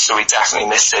 so we definitely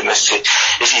miss him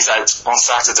if he's out on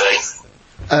Saturday.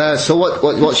 So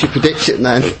what's your prediction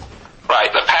then?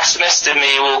 Right, the pessimist in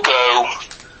me will go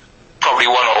probably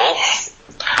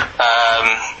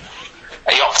 1-1.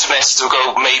 The optimist will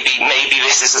go, maybe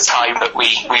this is a time that we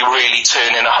really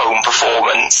turn in a home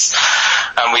performance,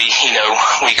 and we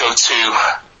go 2-0,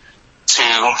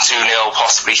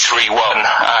 possibly 3-1.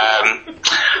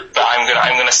 But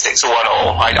I'm gonna stick to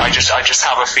 1-1. I just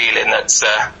have a feeling that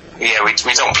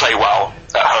we don't play well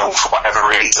at home for whatever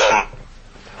reason,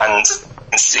 and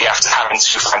see, after having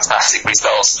two fantastic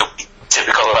results, it'll be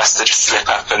typical of us to just slip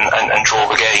up and draw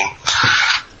the game.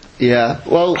 Yeah,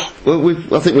 well,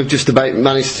 I think we've just about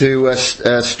managed to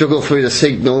struggle through the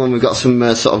signal, and we've got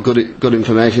some sort of good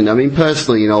information. I mean,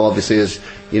 personally, obviously, as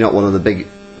you're not one of the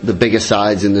bigger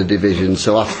sides in the division,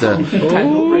 so after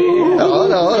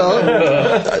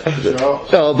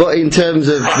no, but in terms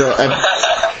of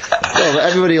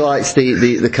everybody likes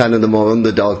the kind of the more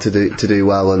underdog to do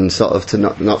well, and sort of to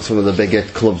knock some of the bigger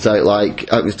clubs out.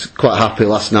 Like, I was quite happy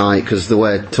last night because the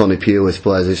way Tony Pulis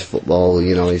plays his football,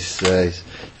 he's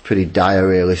pretty dire,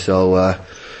 really. So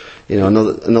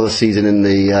another season in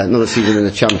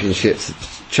the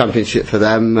championship for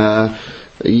them.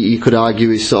 You could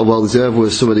argue is sort of well deserved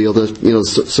with some of the other,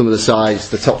 some of the sides,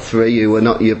 the top three who are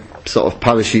not your sort of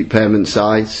parachute payment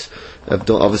sides, have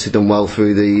obviously done well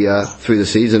through the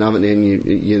season, haven't they? And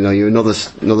you're another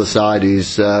side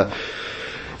who's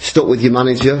stuck with your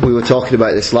manager. We were talking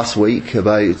about this last week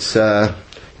about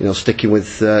sticking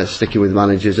with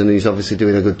managers, and he's obviously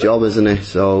doing a good job, isn't he?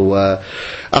 So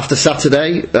after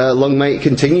Saturday, long may it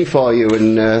continue for you,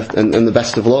 and the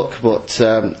best of luck. But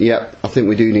yeah, I think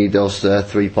we do need those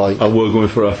 3 points. And we're going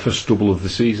for our first double of the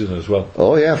season as well.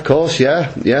 Oh yeah, of course,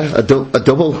 yeah, a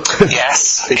double.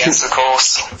 Yes, of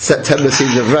course. September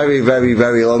seems a very, very,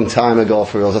 very long time ago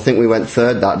for us. I think we went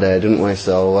third that day, didn't we?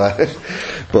 So,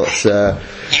 but.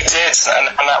 You did,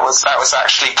 and that was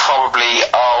actually probably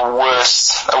our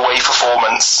worst away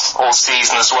performance all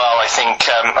season as well. I think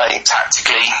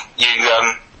tactically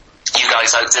you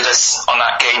guys outdid us on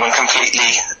that game and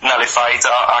completely nullified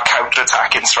our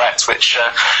counter-attacking threat, which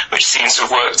seems to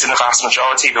have worked in the vast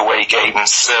majority of away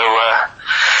games. So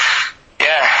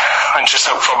yeah, I'm just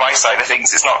hoping from my side of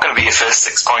things it's not going to be your first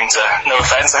 6-pointer. No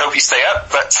offence, I hope you stay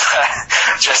up, but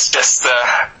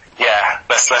yeah,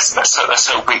 let's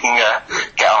hope we can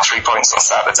get our 3 points on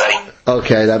Saturday.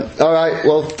 Okay then. All right.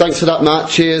 Well, thanks for that, Matt.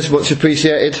 Cheers. Much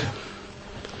appreciated.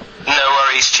 No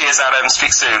worries. Cheers, Adam.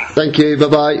 Speak soon. Thank you. Bye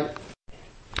bye.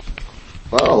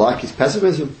 Well, I like his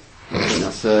pessimism. I think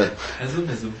that's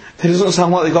Pessimism. It doesn't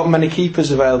sound like they've got many keepers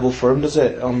available for him, does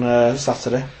it, on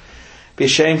Saturday? Be a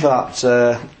shame for that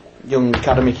young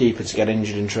academy keeper to get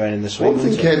injured in training this week. One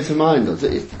thing came to mind.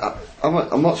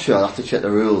 I'm not sure. I have to check the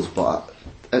rules, but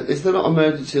is there not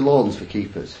emergency loans for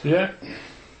keepers? Yeah.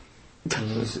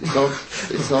 It's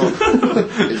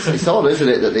odd, isn't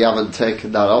it, that they haven't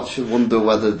taken that option? Wonder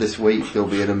whether this week there'll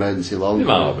be an emergency loan. They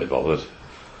might not be bothered.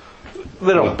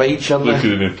 They're on the beach, aren't Look at they?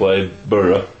 them in playing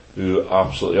Borough, who are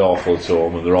absolutely awful at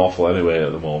home, and they're awful anyway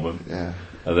at the moment. Yeah.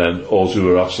 And then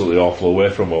Ozu are absolutely awful away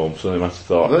from home, so they might have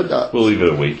thought, we'll leave it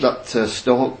a week. That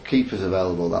Stoke keeper's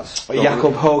available. That's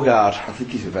Jakob Hogard. I think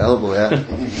he's available.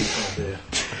 Yeah.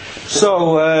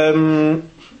 So,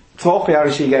 Thorpe, how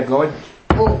is he get going?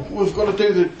 Well, we've got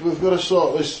to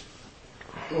sort this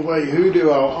away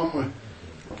hoodoo out, haven't we?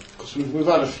 Because we've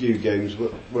had a few games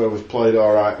where we've played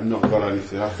all right and not got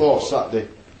anything. I thought Saturday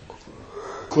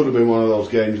could have been one of those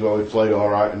games where we played all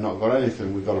right and not got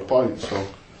anything. We got a point, so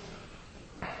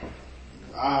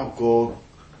I'll go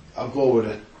with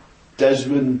a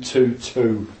Desmond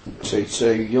 2-2.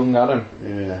 2-2, young Adam.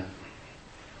 Yeah.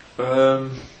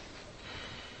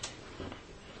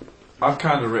 I've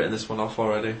kind of written this one off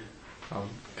already. I'm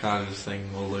kind of just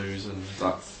thinking we'll lose, and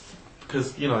that's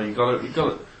because you got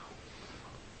to.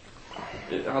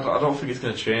 I don't think it's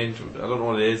going to change. I don't know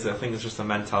what it is. I think it's just a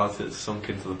mentality that's sunk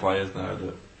into the players now that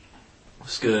are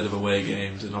scared of away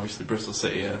games, and obviously Bristol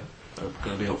City are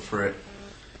going to be up for it.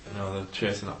 They're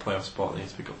chasing that playoff spot. They need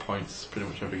to pick up points pretty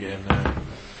much every game now.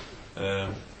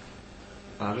 And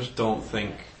I just don't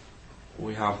think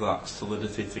we have that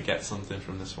solidity to get something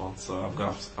from this one. So I'm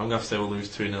going to have to say we'll lose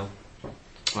 2-0.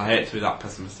 I hate to be that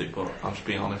pessimistic, but I'm just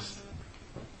being honest.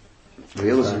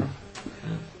 Realism.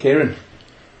 Kieran?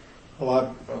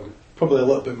 Well, I'm probably a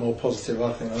little bit more positive.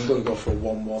 I think I'm going to go for a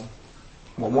 1-1.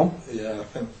 1-1? Yeah, I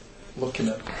think looking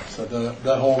at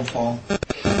their home form,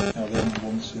 they haven't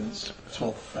won since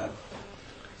 12th Feb.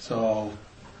 So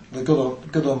they're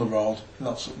good on the road,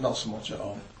 not so much at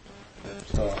home.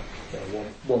 So yeah,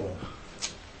 1-1.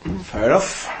 Fair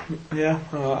enough. Yeah,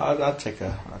 I'd take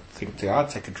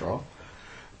a draw.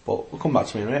 But we'll come back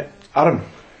to me in a minute. Adam?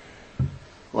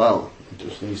 Well,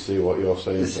 just need to see what you're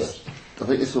saying first. I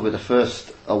think this will be the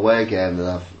first away game that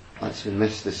I've actually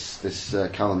missed this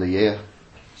calendar year.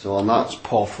 So on that, That's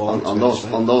poor form. on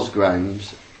those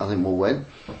grounds, I think we'll win.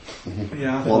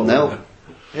 Yeah, 1-0.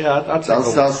 Yeah, I'd take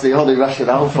That's the only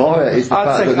rationale for it. Is the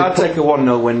fact that I'd take a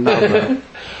 1-0 win now.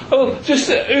 Oh,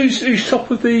 just who's top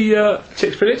of the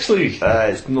Chicks Predicts League?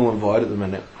 It's null and void at the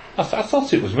minute. I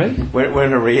thought it was me. We're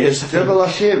in arrears. Remember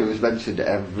last year it was mentioned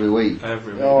every week.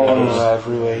 Every week.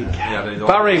 Every week. Yeah, they don't-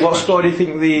 Barry, what score do you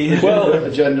think the... Well,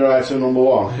 Agenda item number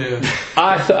 1. Yeah.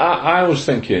 I was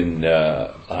thinking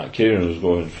Kieran was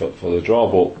going for the draw,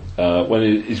 but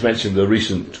when he's mentioned the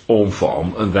recent home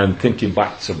form and then thinking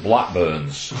back to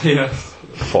Blackburn's Yeah.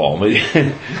 form,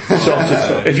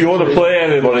 if you want to play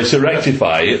anybody to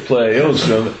rectify it, play us.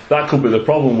 And that could be the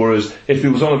problem. Whereas if he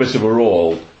was on a bit of a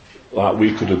roll, like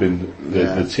we could have been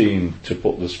the team to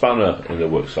put the spanner in the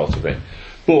works, sort of thing.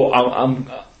 But I'm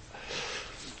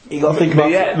You got to think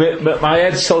about my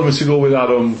head's telling me to go with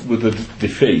Adam with the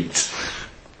defeat,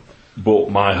 but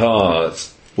my heart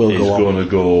is going to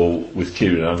go with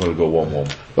Kieran. I'm going to go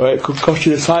 1-1. Right, it could cost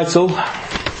you the title.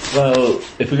 Well,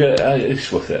 if we get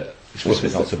it's worth it. It's worth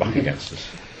it not to back against us.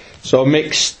 So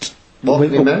mixed.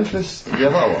 Walking in Memphis. Did you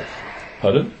have that one?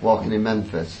 Pardon? Walking in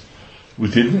Memphis. We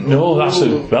didn't know. That's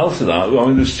a belt of that. I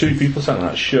mean, there's 2 people saying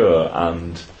that, Sure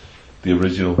and the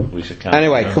original Lisa Campbell.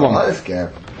 Anyway, come I on. like this game.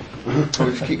 Shall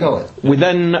we just keep going? We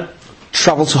then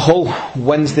travel to Hull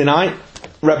Wednesday night.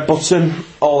 Red button,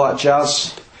 all that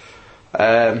jazz.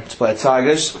 To play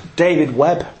Tigers. David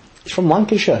Webb. He's from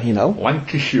Lancashire, you know.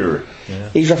 Lancashire.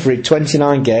 He's refereed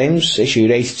 29 games, issued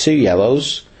 82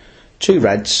 yellows, 2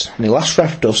 reds, and he last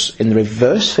refed us in the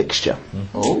reverse fixture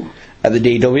at the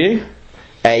DW.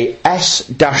 A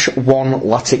S-1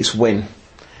 Latics win.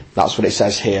 That's what it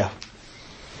says here.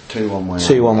 2-1 win.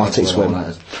 2-1 Latics win.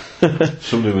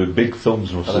 Somebody with big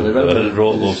thumbs must have Remember,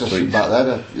 wrote those tweets. back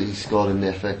then, he scored in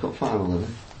the FA Cup final, didn't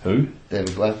he? Who?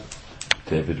 David Webb.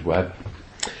 David Webb.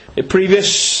 The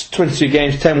previous 22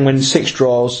 games, 10 wins, 6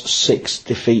 draws, 6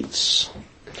 defeats.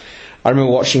 I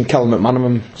remember watching Callum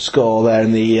McManaman score there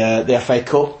in the FA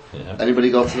Cup.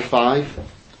 Anybody go to the 5?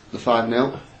 The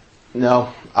 5-0?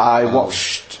 No, I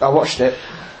watched it.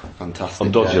 Fantastic.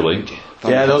 On Dodgy game. Link.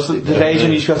 Yeah, those are the days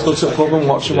when you used to go to the pub and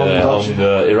watch them on the Dodge. On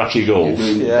Iraqi goals.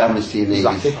 You're doing damage to your knees.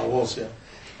 Zaki. I was, yeah.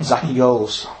 Zaki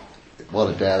goals. What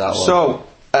a day that was. So,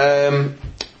 I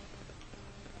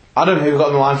don't know who got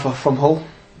on the line from Hull.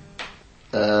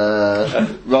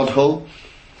 Rod Hull.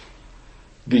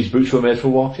 These boots were made for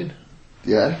walking.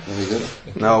 Yeah, very good.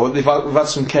 No, we've had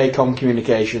some KCOM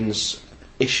communications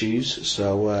issues,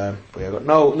 so we've got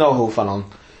no Hull fan on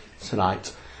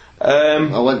tonight.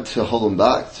 I went to Hull and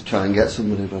back to try and get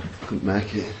somebody, but couldn't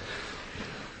make it.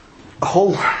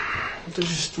 Hull.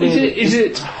 Just Is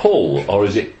it Hull or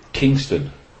is it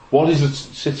Kingston? What is it?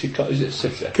 City? Is it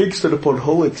City? Kingston upon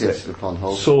Hull, is it? Kingston upon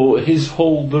Hull. So is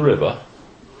Hull the river?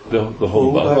 The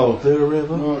Hull Bar. The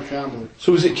river. No, it can't be.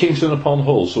 So is it Kingston upon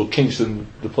Hull? So Kingston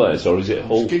the place, or is it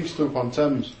Hull? It's Kingston upon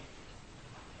Thames.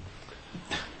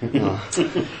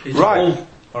 Right.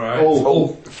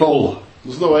 Alright. Full.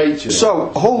 There's no H in it.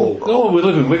 So, Hull. No, we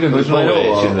live in Wigan. There's no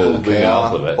H in the big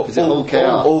half of it. Is it Hull KR?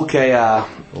 Hull KR.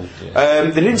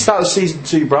 They didn't start the season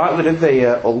too brightly, did they,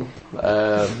 Hull?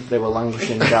 They were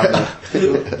languishing down They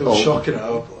were shocking at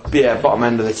our place. bottom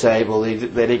end of the table. They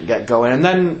didn't get going, and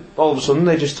then all of a sudden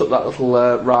they just took that little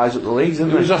rise up the leagues,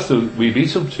 didn't It was they? after we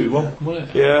beat them 2-1, wasn't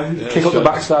it? Yeah, kick up the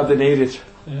backside they needed.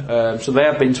 Yeah. So they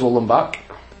have been to Hull and back.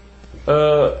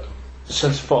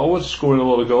 Centre forward, scoring a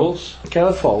lot of goals.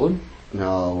 Caleb Fallen.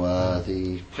 No,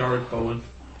 the Jared Bowen.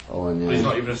 Owen. But he's Yeah.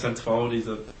 not even a centre forward, he's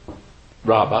a.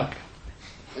 Right back.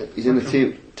 He's in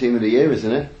the team of the year, isn't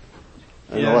he? And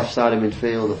Yeah. the left side of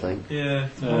midfield, I think. Yeah,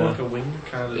 it's more like a wing,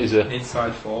 kind of. Is it?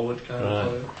 Inside forward kind Right. of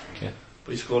player. Okay.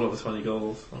 But he scored over 20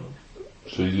 goals.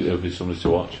 So it'll be somebody to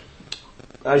watch.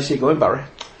 How do you see it going, Barry?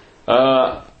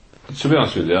 To be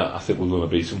honest with you, I think we're going to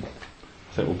beat them.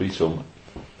 I think we'll beat them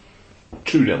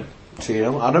 2-0.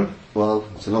 2-0. Adam? Well,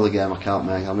 it's another game I can't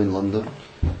make. I'm in London.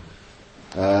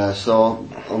 So,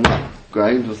 on that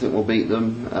ground, I think we'll beat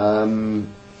them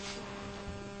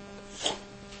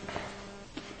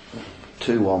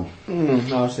 2-1.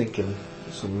 I was thinking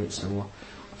something similar.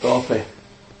 Dorothy?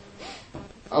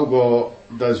 I'll go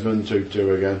Desmond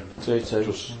 2-2 again. 2-2.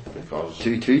 Just because.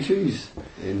 2-2-2s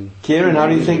in. Kieran, how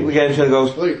do you think the game's going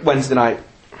to go Wednesday night?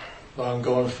 I'm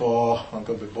going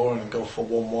to be boring and go for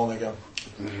 1-1 again.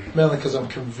 Mainly because I'm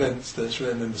convinced that it's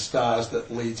written in the stars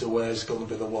that Leeds away is going to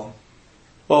be the one.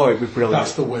 Oh, it'd be brilliant.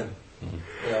 That's the win.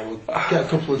 Yeah, we'll get a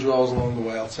couple of draws along the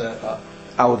way, I'll take that.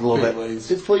 I would love Beat it. Leeds.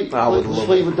 Did Fleet I would was love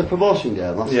Fleet with the promotion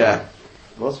game last Yeah. night?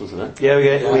 Wasn't it? Yeah,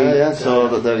 Yeah,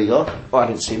 so there you go. Oh, I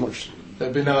didn't see much.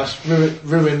 It'd be nice,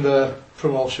 ruin the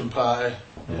promotion party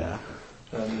Yeah.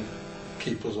 and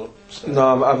keep us up. So.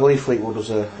 No, I believe Fleetwood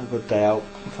was a good day out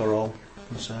for all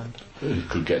concerned. You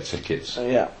could get tickets.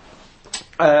 Yeah.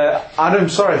 Adam,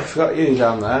 sorry, I forgot you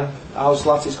down there. How's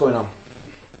Latics going on?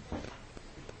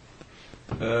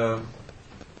 Yeah,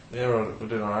 we're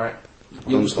doing alright.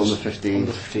 On the 15th.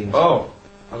 15. Oh,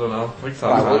 I don't know. Big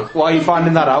time. Right, why are you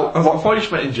finding that out? I thought you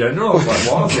just meant in general. I was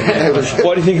like, what?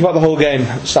 What do you think about the whole game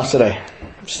Saturday?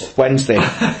 Wednesday?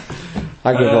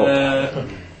 I give up.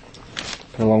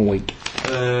 Been a long week.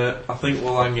 I think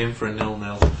we'll hang in for a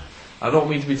 0-0. I don't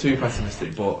mean to be too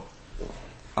pessimistic, but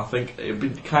I think it'd be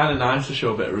kind of nice to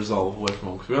show a bit of resolve away from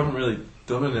home, because we haven't really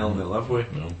done a 0-0, have we?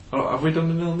 No. Oh, have we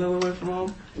done a 0-0 away from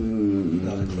home?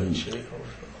 Another clean sheet.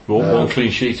 One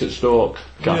clean sheet at Stoke.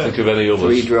 Can't Yeah. think of any others.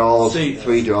 3 draws, See-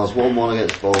 3 draws, 1-1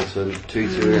 against Bolton,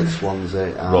 2-2 against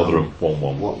Swansea, and Rotherham,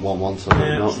 1-1. 1-1, so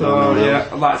Yeah, no, so no, no. yeah,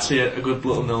 I'd like to see a good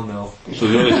little 0-0. So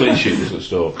the only clean sheet was at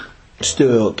Stoke.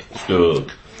 Stoke.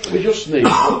 Stoke. We just need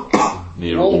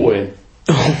Near one all. win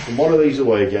from one of these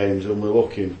away games, and we're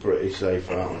looking pretty safe,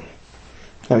 aren't we?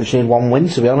 Haven't seen one win,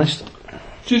 to be honest.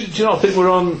 Do you not think we're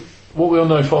on, what we're on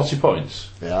now, 40 points?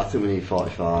 Yeah, I think we need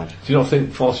 45. Do you not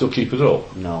think 40 will keep us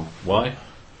up? No. Why?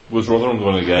 Was Rotherham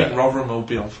going to I think get? Rotherham will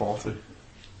be on 40.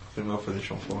 think they'll finish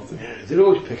on 40. They'd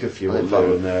always pick a few up there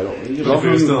and there.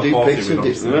 Rotherham still Rotherham 40, pick some. we'd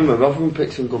obviously- Remember, Rotherham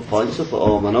picked some good points up at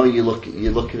home. I know you're looking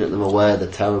at them aware they're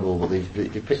terrible, but they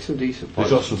picked some decent They've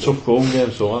points. got some tough home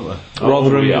games, though, haven't they?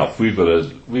 Rotherham-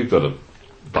 We've got a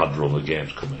bad run of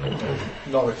games coming up.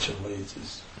 Norwich and Leeds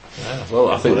is. Yeah,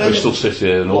 well, I think Bristol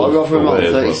City and What all are Rotherham on away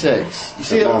as well. 36? You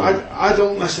see, I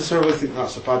don't necessarily think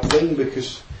that's a bad thing,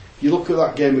 because you look at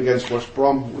that game against West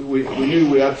Brom, we knew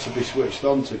we had to be switched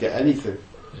on to get anything.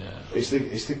 Yeah.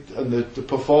 And the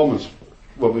performance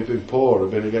when we've been poor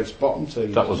have been against bottom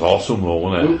teams. That was awesome, though,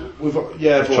 wasn't it? We've but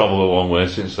Travelled a long way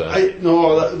since then.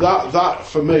 that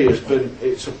for me has been,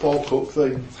 it's a Paul Cook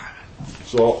thing.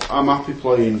 So I'm happy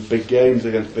playing big games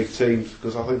against big teams,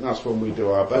 because I think that's when we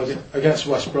do our best. Against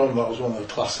West Brom, that was one of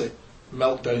the classic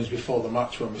meltdowns before the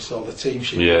match when we saw the team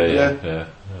sheet. Yeah.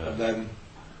 And then,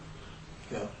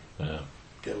 Yeah.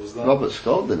 it was that. Roberts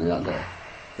scored, didn't he, that day?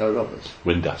 Gary Roberts.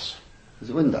 Windass. Was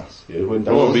it Windass? Yeah, when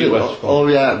Oh, was beat it? West Brom. Oh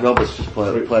yeah, Roberts just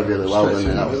played really well, didn't he?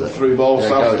 That was it. Through ball, Yeah,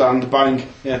 south Gary- stand, bang.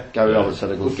 Yeah. Gary Roberts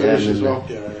had a good Good game finish as didn't he? well.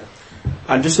 Yeah.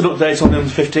 And just an update on the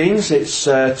under-15s. It's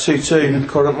 2-2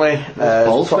 currently.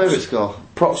 Paul's favourite score.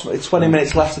 Approximately 20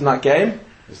 minutes left in that game.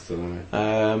 It's still in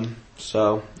it.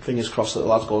 So fingers crossed that the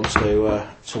lad's going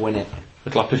to win it.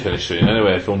 It'll have to finish soon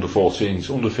anyway for under 14s,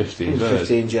 under 15s. Under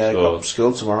 15s, yeah. So, Got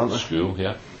school tomorrow, aren't they? school,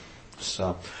 yeah.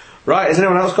 So, right. Has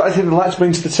anyone else got anything they'd like to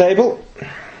bring to the table?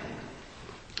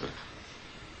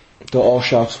 Don't all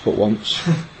shout up at once.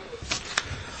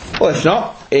 Well, if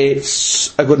not,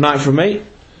 it's a good night from me.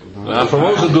 From us,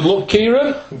 and good luck,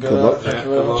 Kieran. Good luck. Thank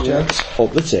you very much, gents.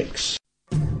 Up the ticks.